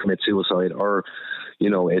person who commits suicide or, you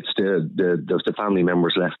know, it's the family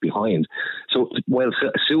members left behind. So while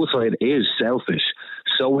suicide is selfish,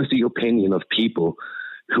 so is the opinion of people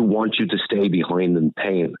who want you to stay behind in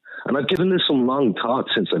pain. And I've given this some long thought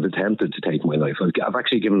since I've attempted to take my life. I've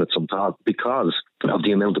actually given it some thought because of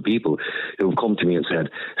the amount of people who have come to me and said,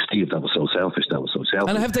 Steve, that was so selfish, that was so selfish.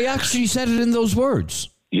 And have they actually said it in those words?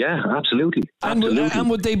 Yeah, absolutely. And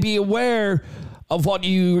would they be aware of what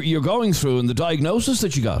you're going through and the diagnosis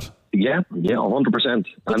that you got? Yeah, 100%.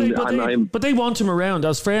 But they want him around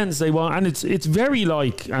as friends. They want, and it's very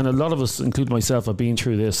like, and a lot of us, including myself, have been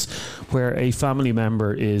through this, where a family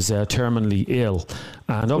member is terminally ill,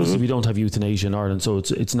 and obviously we don't have euthanasia in Ireland, so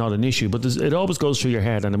it's not an issue. But it always goes through your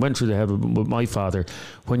head, and it went through the head with my father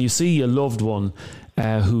when you see a loved one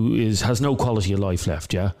who has no quality of life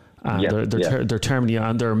left. Yeah. And they're terminally,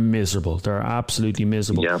 and they're miserable. They're absolutely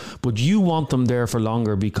miserable. Yeah. But you want them there for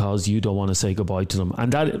longer because you don't want to say goodbye to them.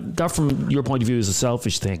 And that from your point of view, is a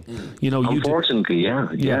selfish thing. You know, unfortunately,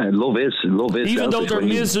 love is even though they're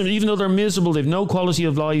miserable. Even though they're miserable, they've no quality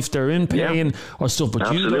of life. They're in pain or stuff.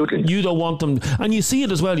 But you don't want them. And you see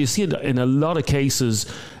it as well. You see it in a lot of cases.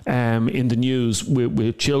 In the news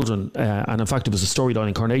with children, and in fact it was a storyline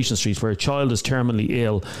in Coronation Street where a child is terminally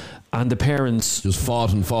ill and the parents just fight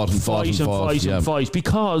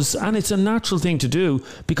because, and it's a natural thing to do,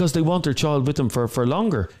 because they want their child with them for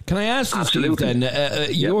longer. Can I ask you, Steve, then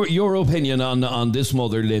your opinion on this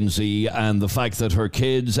mother, Lindsey, and the fact that her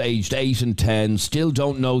kids aged 8 and 10 still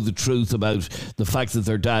don't know the truth about the fact that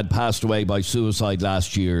their dad passed away by suicide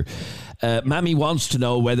last year? Mammy wants to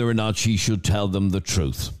know whether or not she should tell them the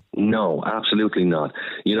truth. No, absolutely not.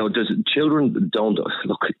 You know, children don't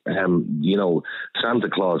look. You know, Santa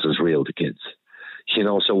Claus is real to kids. You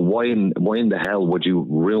know, so why in the hell would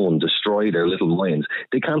you destroy their little minds?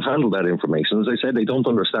 They can't handle that information. As I said, they don't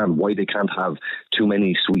understand why they can't have too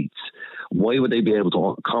many sweets. Why would they be able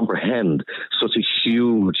to comprehend such a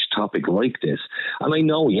huge topic like this? And I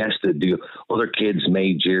know, yes, the other kids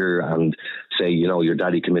may jeer and say, you know, your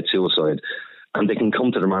daddy commits suicide. And they can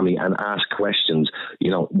come to their mommy and ask questions, you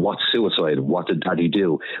know, what's suicide? What did daddy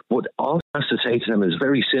do? But all I have to say to them is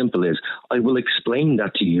very simple, is I will explain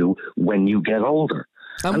that to you when you get older.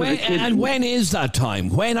 And when is that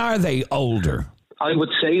time? When are they older? I would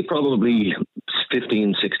say probably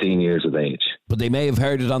 15, 16 years of age. But they may have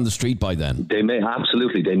heard it on the street by then. They may have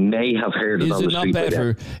heard it on the street by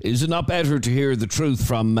then. Is it not better to hear the truth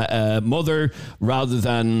from mother rather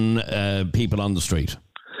than people on the street?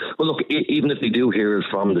 Well, look, even if they do hear it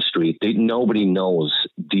from the street, nobody knows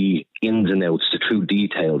the ins and outs, the true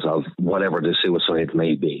details of whatever the suicide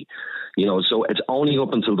may be. You know, so it's only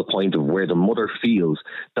up until the point of where the mother feels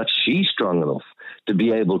that she's strong enough to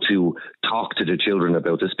be able to talk to the children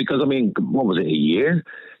about this. Because, I mean, what was it, a year?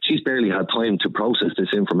 She's barely had time to process this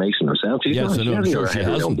information herself. Yes, I'm sure she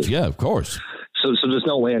hasn't. Yeah, of course. So there's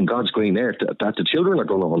no way in God's green earth that the children are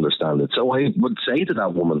going to understand it. So I would say to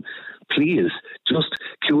that woman, please just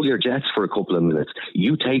cool your jets for a couple of minutes.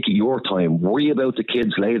 You take your time. Worry about the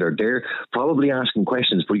kids later. They're probably asking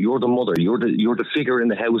questions, but you're the mother. You're the figure in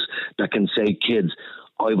the house that can say, kids,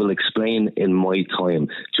 I will explain in my time.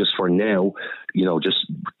 Just for now, you know, just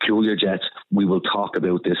cool your jets. We will talk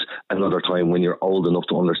about this another time when you're old enough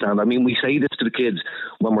to understand. I mean, we say this to the kids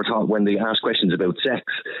when they ask questions about sex.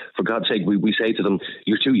 For God's sake, we say to them,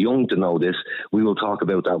 you're too young to know this. We will talk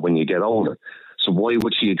about that when you get older. So why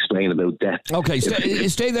would she explain about death? Okay,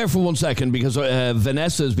 stay there for 1 second, because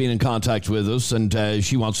Vanessa has been in contact with us and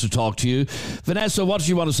she wants to talk to you. Vanessa, what do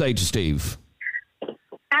you want to say to Steve?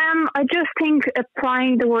 I just think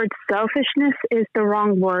applying the word selfishness is the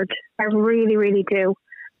wrong word. I really, really do.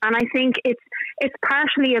 And I think it's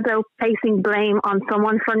partially about placing blame on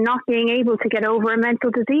someone for not being able to get over a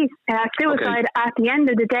mental disease. Suicide, at the end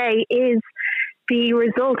of the day, is the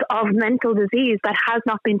result of mental disease that has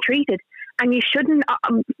not been treated. And you shouldn't,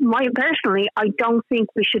 personally, I don't think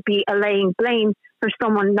we should be allaying blame for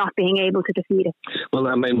someone not being able to defeat it. Well,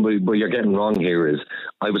 I mean, what you're getting wrong here is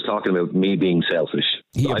I was talking about me being selfish.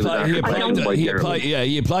 He applied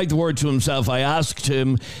the word to himself. I asked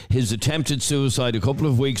him his attempted suicide a couple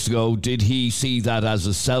of weeks ago, did he see that as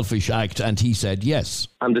a selfish act? And he said yes.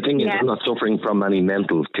 And the thing is, I'm not suffering from any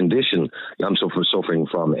mental condition. I'm suffering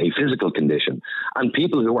from a physical condition. And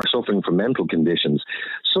people who are suffering from mental conditions,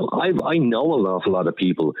 so I know an awful lot of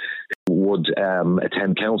people who would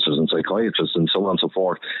attend counsellors and psychiatrists and so on and so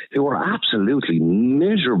forth, who are absolutely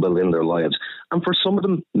miserable in their lives. And for some of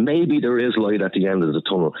them, maybe there is light at the end of the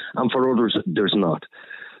tunnel. And for others, there's not.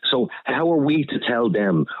 So how are we to tell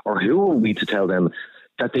them, or who are we to tell them,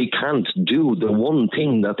 that they can't do the one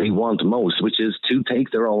thing that they want most, which is to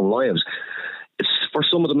take their own lives? For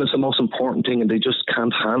some of them, it's the most important thing, and they just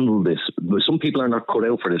can't handle this. Some people are not cut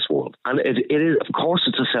out for this world. And it is, of course,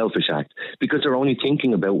 it's a selfish act, because they're only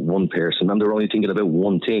thinking about one person, and they're only thinking about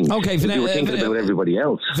one thing. Okay, if they were thinking about everybody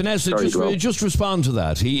else. Vanessa, just respond to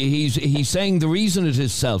that. He's saying the reason it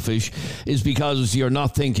is selfish is because you're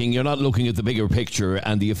not looking at the bigger picture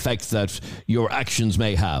and the effect that your actions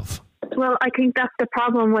may have. Well, I think that's the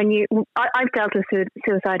problem when I've dealt with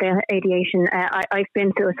suicidal ideation. I've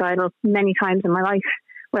been suicidal many times in my life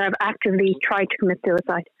where I've actively tried to commit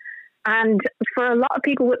suicide. And for a lot of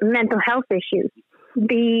people with mental health issues,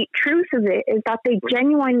 the truth of it is that they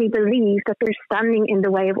genuinely believe that they're standing in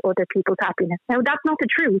the way of other people's happiness. Now, that's not the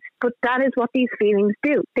truth, but that is what these feelings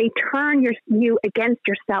do. They turn you against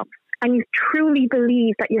yourself. And you truly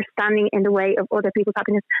believe that you're standing in the way of other people's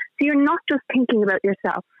happiness. So you're not just thinking about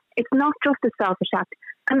yourself. It's not just a selfish act.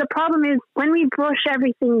 And the problem is when we brush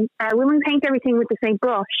everything, when we paint everything with the same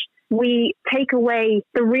brush, we take away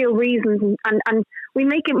the real reasons and we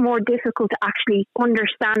make it more difficult to actually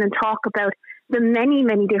understand and talk about the many,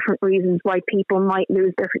 many different reasons why people might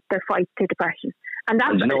lose their fight to depression. And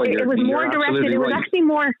that's, it was more directed. It was actually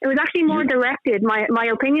more directed. My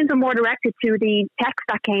opinions are more directed to the text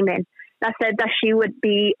that came in that said that she would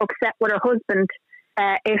be upset with her husband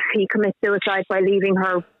if he commits suicide by leaving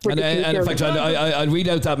her with and in fact, I'll read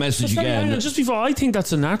out that message again. Just before, I think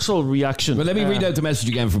that's a natural reaction. Well, let me read out the message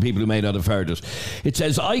again for people who may not have heard it. It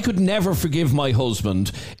says, I could never forgive my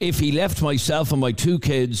husband if he left myself and my 2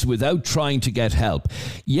 kids without trying to get help.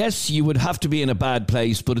 Yes, you would have to be in a bad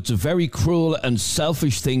place, but it's a very cruel and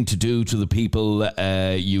selfish thing to do to the people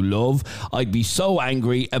you love. I'd be so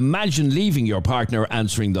angry. Imagine leaving your partner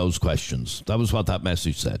answering those questions. That was what that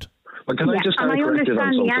message said. But can I just and I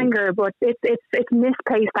understand the anger, but it's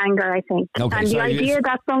misplaced anger, I think. Okay, and the idea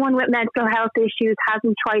that someone with mental health issues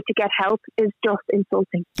hasn't tried to get help is just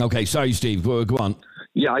insulting. Okay, sorry, Steve. Go on.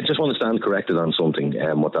 Yeah, I just want to stand corrected on something,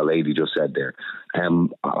 what that lady just said there. I'm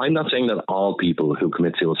not saying that all people who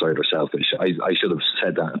commit suicide are selfish. I should have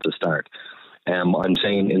said that at the start. I'm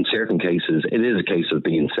saying in certain cases, it is a case of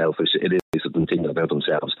being selfish. It is a case of them thinking about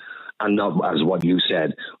themselves. And not, as what you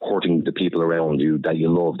said, hurting the people around you that you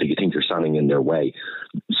love, that you think you're standing in their way.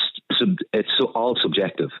 So it's all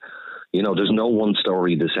subjective. You know, there's no one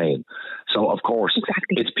story the same. So, of course,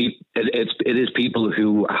 it is people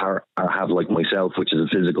who have, like myself, which is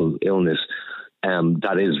a physical illness,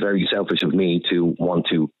 that is very selfish of me to want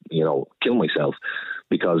to, kill myself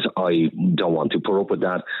because I don't want to put up with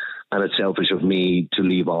that. And it's selfish of me to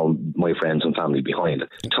leave all my friends and family behind.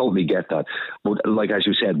 I totally get that. But like as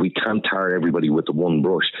you said, we can't tar everybody with the one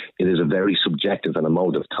brush. It is a very subjective and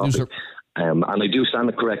emotive topic. Yes, and I do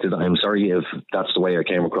stand corrected. I'm sorry if that's the way I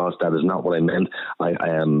came across. That is not what I meant. I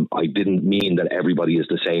didn't mean that everybody is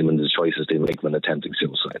the same in the choices they make when attempting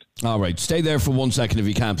suicide. All right. Stay there for 1 second if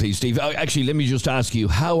you can, please, Steve. Actually, let me just ask you,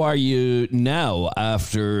 how are you now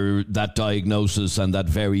after that diagnosis and that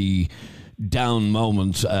very down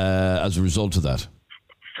moment as a result of that?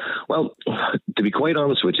 Well, to be quite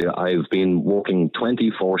honest with you, I've been working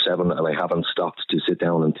 24/7 and I haven't stopped to sit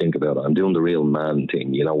down and think about it. I'm doing the real man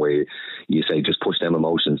thing, where you say just push them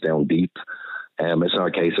emotions down deep. It's not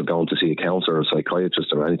a case of going to see a counsellor or a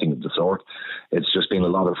psychiatrist or anything of the sort. It's just been a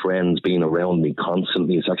lot of friends being around me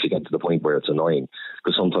constantly. It's actually getting to the point where it's annoying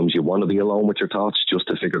because sometimes you want to be alone with your thoughts just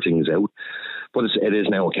to figure things out. But it is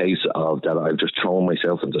now a case of that I've just thrown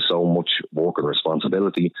myself into so much work and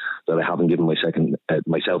responsibility that I haven't given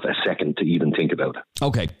myself a second to even think about it.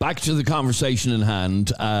 Okay, back to the conversation in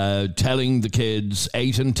hand. Telling the kids,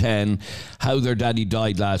 8 and 10, how their daddy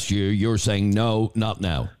died last year. You're saying no, not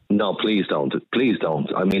now. No, please don't. Please don't.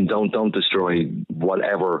 I mean, don't destroy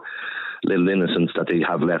whatever little innocence that they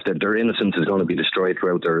have left. Their innocence is going to be destroyed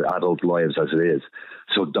throughout their adult lives as it is.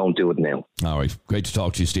 So don't do it now. All right. Great to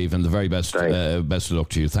talk to you, Stephen. The very best best of luck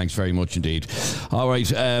to you. Thanks very much indeed. All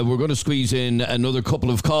right. We're going to squeeze in another couple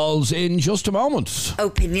of calls in just a moment.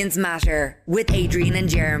 Opinions Matter with Adrian and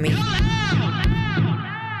Jeremy.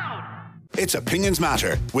 It's Opinions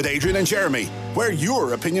Matter with Adrian and Jeremy, where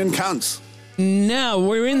your opinion counts. Now,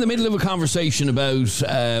 we're in the middle of a conversation about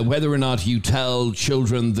whether or not you tell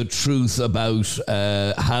children the truth about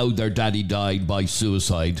how their daddy died by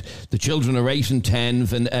suicide. The children are 8 and 10.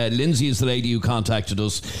 Lindsey is the lady who contacted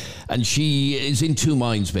us, and she is in two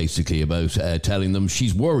minds, basically, about telling them.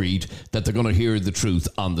 She's worried that they're going to hear the truth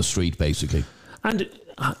on the street, basically. And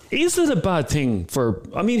is it a bad thing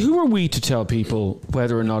who are we to tell people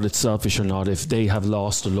whether or not it's selfish or not if they have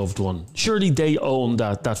lost a loved one? Surely they own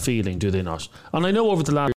that feeling, do they not? And I know over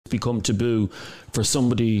the last year it's become taboo for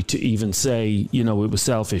somebody to even say, it was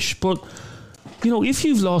selfish. But, if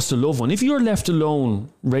you've lost a loved one, if you're left alone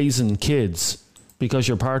raising kids because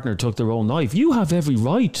your partner took their own life, you have every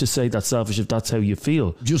right to say that's selfish if that's how you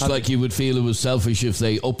feel. Just like you would feel it was selfish if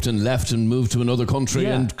they upped and left and moved to another country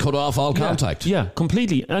and cut off all contact. Yeah,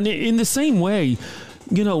 completely. And in the same way,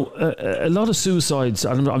 a lot of suicides,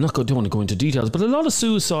 and don't want to go into details, but a lot of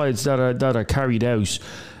suicides that are carried out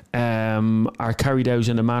are carried out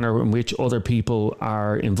in a manner in which other people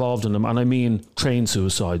are involved in them. And I mean train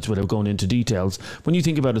suicides without going into details. When you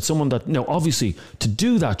think about it, someone that, obviously to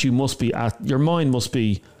do that, your mind must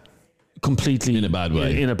be completely in a bad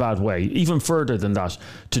way, even further than that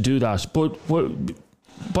to do that. But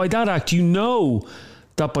by that act,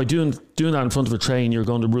 that by doing that in front of a train, you're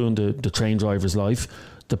going to ruin the train driver's life,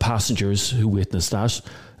 the passengers who witness that,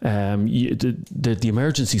 the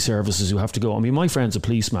emergency services who have to go. I mean, my friend's a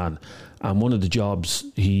policeman, and one of the jobs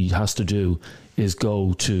he has to do is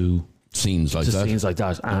go to scenes like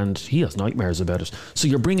that, and he has nightmares about it. So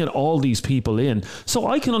you're bringing all these people in. So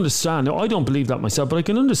I can understand. Now, I don't believe that myself, but I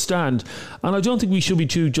can understand, and I don't think we should be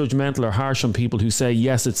too judgmental or harsh on people who say,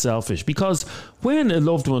 yes, it's selfish, because when a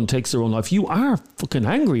loved one takes their own life, you are fucking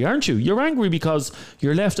angry, aren't you? You're angry because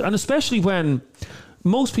you're left, and especially when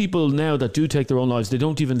most people now that do take their own lives, they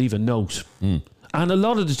don't even leave a note. And a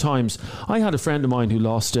lot of the times, I had a friend of mine who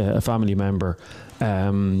lost a family member.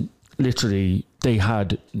 Literally, they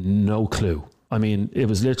had no clue. I mean, it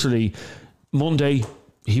was literally Monday.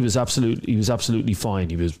 He was absolutely fine.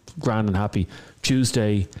 He was grand and happy.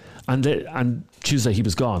 Tuesday, and Tuesday he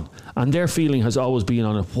was gone. And their feeling has always been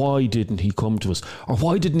on it. Why didn't he come to us, or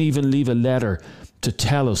why didn't he even leave a letter to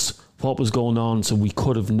tell us what was going on so we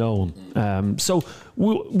could have known? So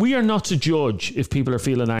we are not to judge if people are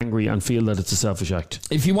feeling angry and feel that it's a selfish act.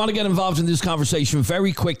 If you want to get involved in this conversation,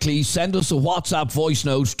 very quickly, send us a WhatsApp voice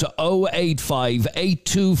note to 085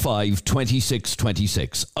 825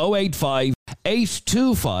 2626. 085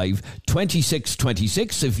 825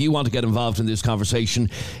 2626 if you want to get involved in this conversation.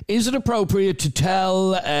 Is it appropriate to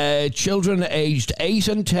tell children aged 8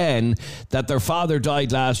 and 10 that their father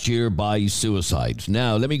died last year by suicide?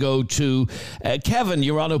 Now, let me go to Kevin.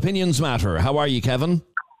 You're on Opinions Matter. How are you, Kevin?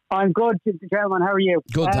 I'm good, Chairman. How are you?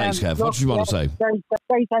 Good, thanks, Kev. What do you want to say?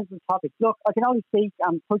 Very sensitive topic. Look, I can only speak,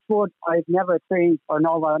 and touch wood, I've never experienced or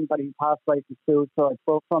know of anybody who passed away from suicide.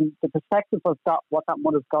 But from the perspective of that, what that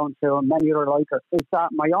mother's gone through, and many other like her, is that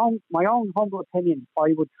my own humble opinion,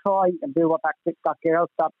 I would try and do what that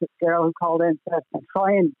girl who called in said, and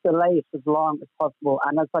try and delay it as long as possible.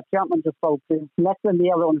 And as that gentleman just spoke to, let them be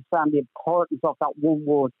able to understand the importance of that one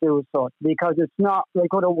word, suicide, because it's not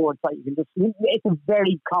like other words that you can just. It's a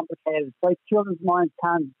very complicated. Like children's minds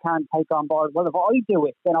can take on board. Well, if I do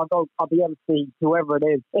it, then I'll be able to see whoever it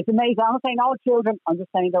is. It's amazing. I'm not saying all children. I'm just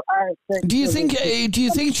saying there are. Do you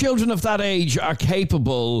think children of that age are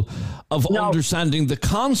capable of understanding the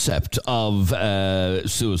concept of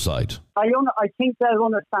suicide? I think they'll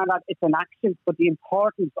understand that it's an action, but the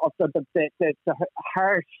importance of the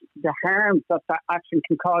harm that action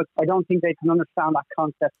can cause, I don't think they can understand that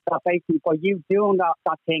concept. That basically, by you doing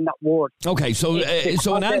that thing, that word. Okay, so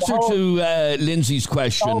in answer to Lindsay's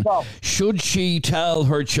question, should she tell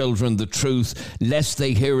her children the truth lest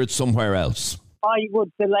they hear it somewhere else? I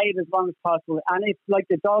would delay it as long as possible. And if, like,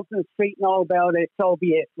 the dogs in the street know about it, so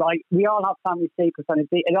be it, right? We all have family secrets, and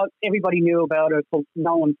everybody knew about it, but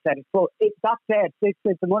no one said it. But that said,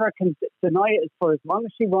 the mother can deny it for as long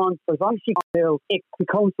as she wants, for as long as she wants to. It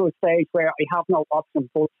comes to a stage where I have no option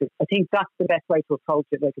but to. I think that's the best way to approach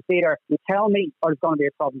it. Like, it's either you tell me or there's going to be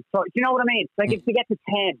a problem. So, do you know what I mean? Like, if you get to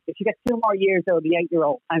 10, if you get 2 more years out of the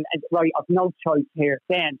 8-year-old, and right, I've no choice here,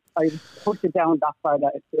 then I push it down that far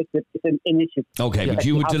that it's an issue. Okay, but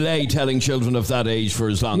you would delay telling children of that age for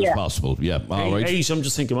as long as possible. Yeah, all right. 8, I'm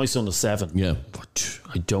just thinking my son is 7. Yeah. But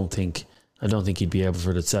I don't think he'd be able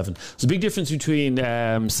for it at 7. There's a big difference between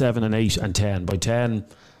 7 and 8 and 10. By 10,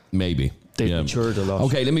 maybe. They've matured a lot.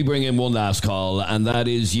 Okay, let me bring in one last call, and that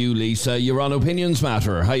is you, Lisa. You're on Opinions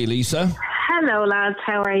Matter. Hi, Lisa. Hello, lads.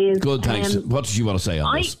 How are you? Good, thanks. What did you want to say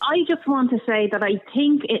on this? I just want to say that I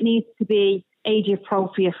think it needs to be age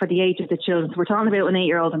appropriate for the age of the children. We're talking about an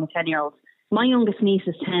 8-year-old and a 10-year-old. My youngest niece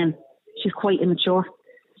is 10. She's quite immature.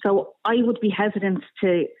 So I would be hesitant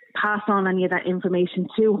to pass on any of that information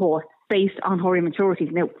to her based on her immaturity.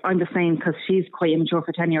 Now, I'm just saying because she's quite immature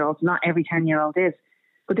for 10-year-olds. Not every 10-year-old is.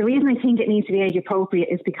 But the reason I think it needs to be age appropriate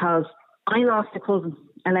is because I lost a cousin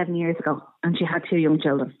 11 years ago and she had 2 young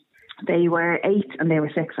children. They were 8 and they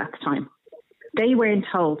were 6 at the time. They weren't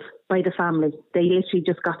told by the family. They literally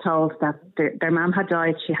just got told that their mum had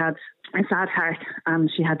died. She had a sad heart and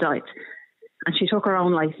she had died. And she took her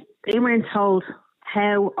own life. They weren't told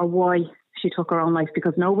how or why she took her own life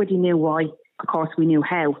because nobody knew why. Of course, we knew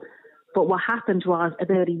how. But what happened was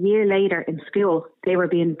about a year later in school, they were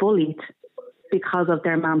being bullied because of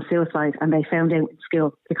their mum's suicide, and they found out in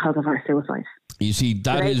school because of her suicide. You see,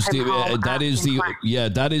 that is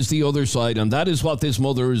the other side, and that is what this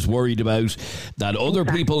mother is worried about, that other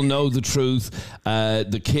people know the truth,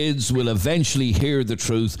 the kids will eventually hear the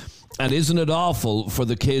truth, and isn't it awful for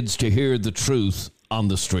the kids to hear the truth on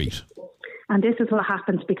the street? And this is what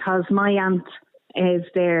happens because my aunt is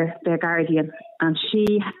their guardian, and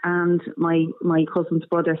she and my cousin's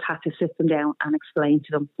brothers had to sit them down and explain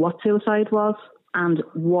to them what suicide was and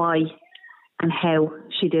why and how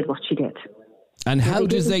she did what she did. And how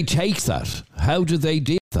did they take that? How did they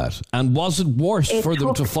deal with that? And was it worse for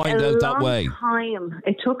them to find out that way?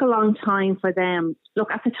 It took a long time for them.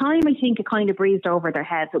 Look, at the time, I think it kind of breezed over their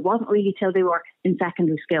heads. It wasn't really till they were in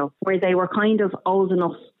secondary school where they were kind of old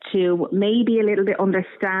enough to maybe a little bit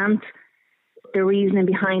understand the reasoning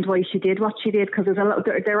behind why she did what she did, because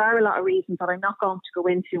there are a lot of reasons that I'm not going to go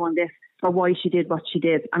into on this for why she did what she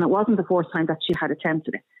did, and it wasn't the first time that she had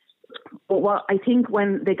attempted it. But what I think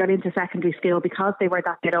when they got into secondary school, because they were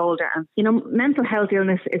that bit older, and mental health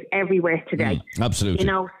illness is everywhere today. Absolutely.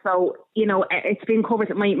 So it's been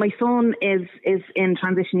covered. My son is in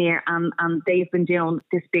transition year, and they've been doing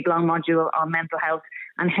this big long module on mental health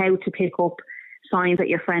and how to pick up signs that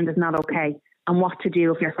your friend is not okay, and what to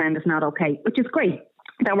do if your friend is not okay, which is great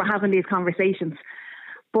that we're having these conversations.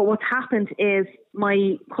 But what's happened is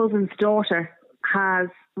my cousin's daughter has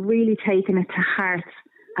really taken it to heart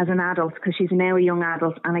as an adult, because she's now a young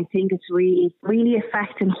adult, and I think it's really, really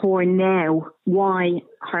affecting her now why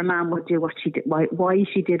her mum would do what she did, why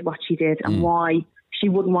she did what she did, and why she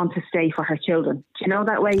wouldn't want to stay for her children. Do you know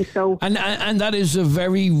that way? So, and that is a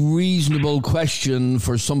very reasonable question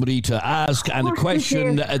for somebody to ask, and a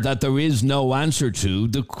question that there is no answer to.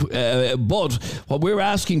 But what we're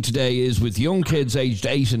asking today is, with young kids aged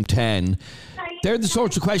 8 and 10, they're the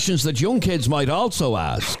sorts of questions that young kids might also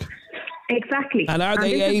ask. Exactly. And are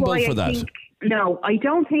they able for that? No, I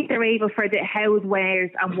don't think they're able for the hows, wheres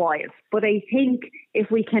and whys. But I think if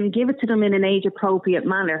we can give it to them in an age-appropriate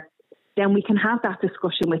manner, then we can have that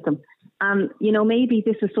discussion with them. And, maybe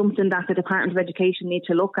this is something that the Department of Education need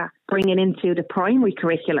to look at, bringing into the primary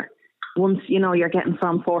curricula once, you're getting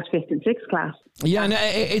from 4th, 5th and 6th class. Yeah, and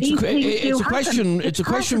it's a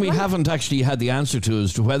question we haven't actually had the answer to,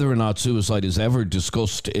 as to whether or not suicide is ever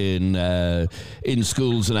discussed in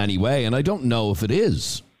schools in any way. And I don't know if it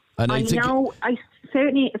is. And I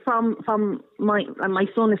certainly from my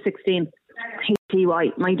son is 16,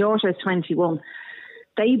 TY, my daughter is 21.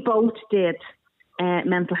 They both did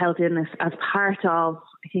mental health illness as part of,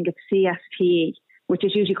 I think it's CST, which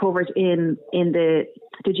is usually covered in the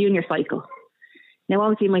junior cycle. Now,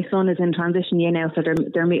 obviously, my son is in transition year now, so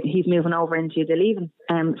he's moving over into the leaving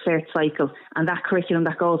cert cycle and that curriculum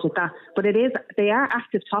that goes with that. But they are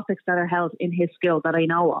active topics that are held in his school that I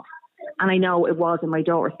know of. And I know it was in my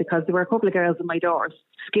daughter's, because there were a couple of girls in my daughter's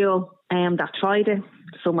school that tried it.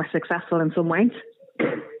 Some were successful and some weren't.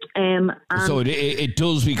 So it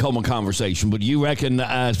does become a conversation, but you reckon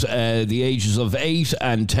at the ages of 8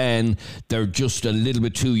 and 10, they're just a little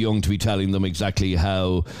bit too young to be telling them exactly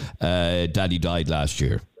how Daddy died last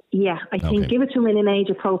year? Yeah, I think give it to them in an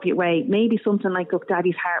age-appropriate way. Maybe something like, look,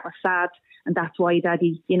 Daddy's heart was sad, and that's why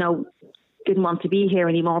Daddy, didn't want to be here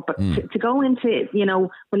anymore. But to go into, well,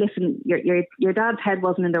 listen, your dad's head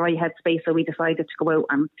wasn't in the right headspace, so we decided to go out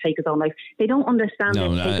and take his own life. They don't understand it. Take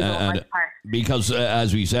his own life part. Because,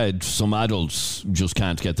 as we said, some adults just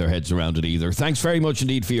can't get their heads around it either. Thanks very much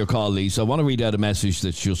indeed for your call, Lisa. I want to read out a message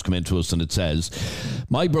that's just come into us, and it says,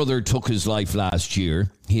 "My brother took his life last year.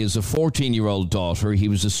 He has a 14-year-old daughter. He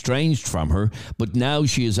was estranged from her, but now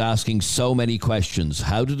she is asking so many questions.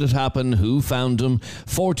 How did it happen? Who found him?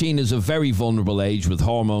 14 is a very vulnerable age with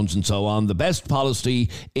hormones and so on. The best policy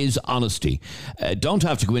is honesty. Don't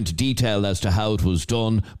have to go into detail as to how it was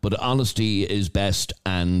done, but honesty is best,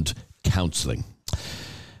 and counselling.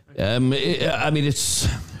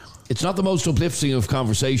 It's not the most uplifting of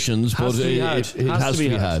conversations, but it has to be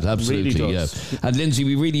had. Absolutely, really does. And Lindsay,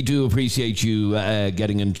 we really do appreciate you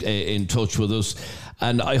getting in touch with us.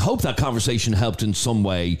 And I hope that conversation helped in some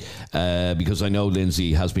way, because I know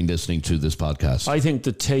Lindsay has been listening to this podcast. I think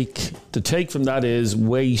the take from that is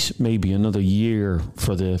wait maybe another year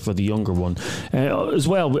for the younger one. As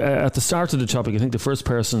well, at the start of the topic, I think the first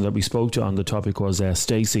person that we spoke to on the topic was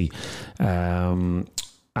Stacey.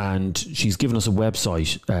 And she's given us a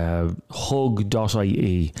website,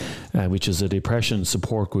 hug.ie, which is a depression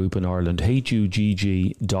support group in Ireland,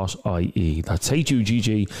 hugg.ie. That's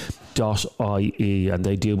hugg.ie, and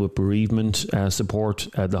they deal with bereavement support,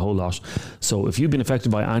 the whole lot. So if you've been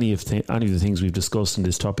affected by any of the things we've discussed in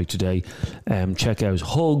this topic today, check out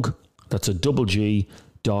hug, that's a double G,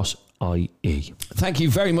 .ie. Thank you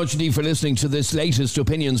very much indeed for listening to this latest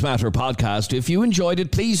Opinions Matter podcast. If you enjoyed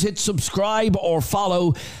it, please hit subscribe or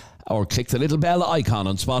follow or click the little bell icon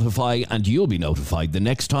on Spotify and you'll be notified the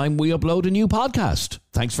next time we upload a new podcast.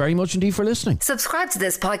 Thanks very much indeed for listening. Subscribe to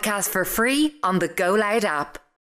this podcast for free on the Go Loud app.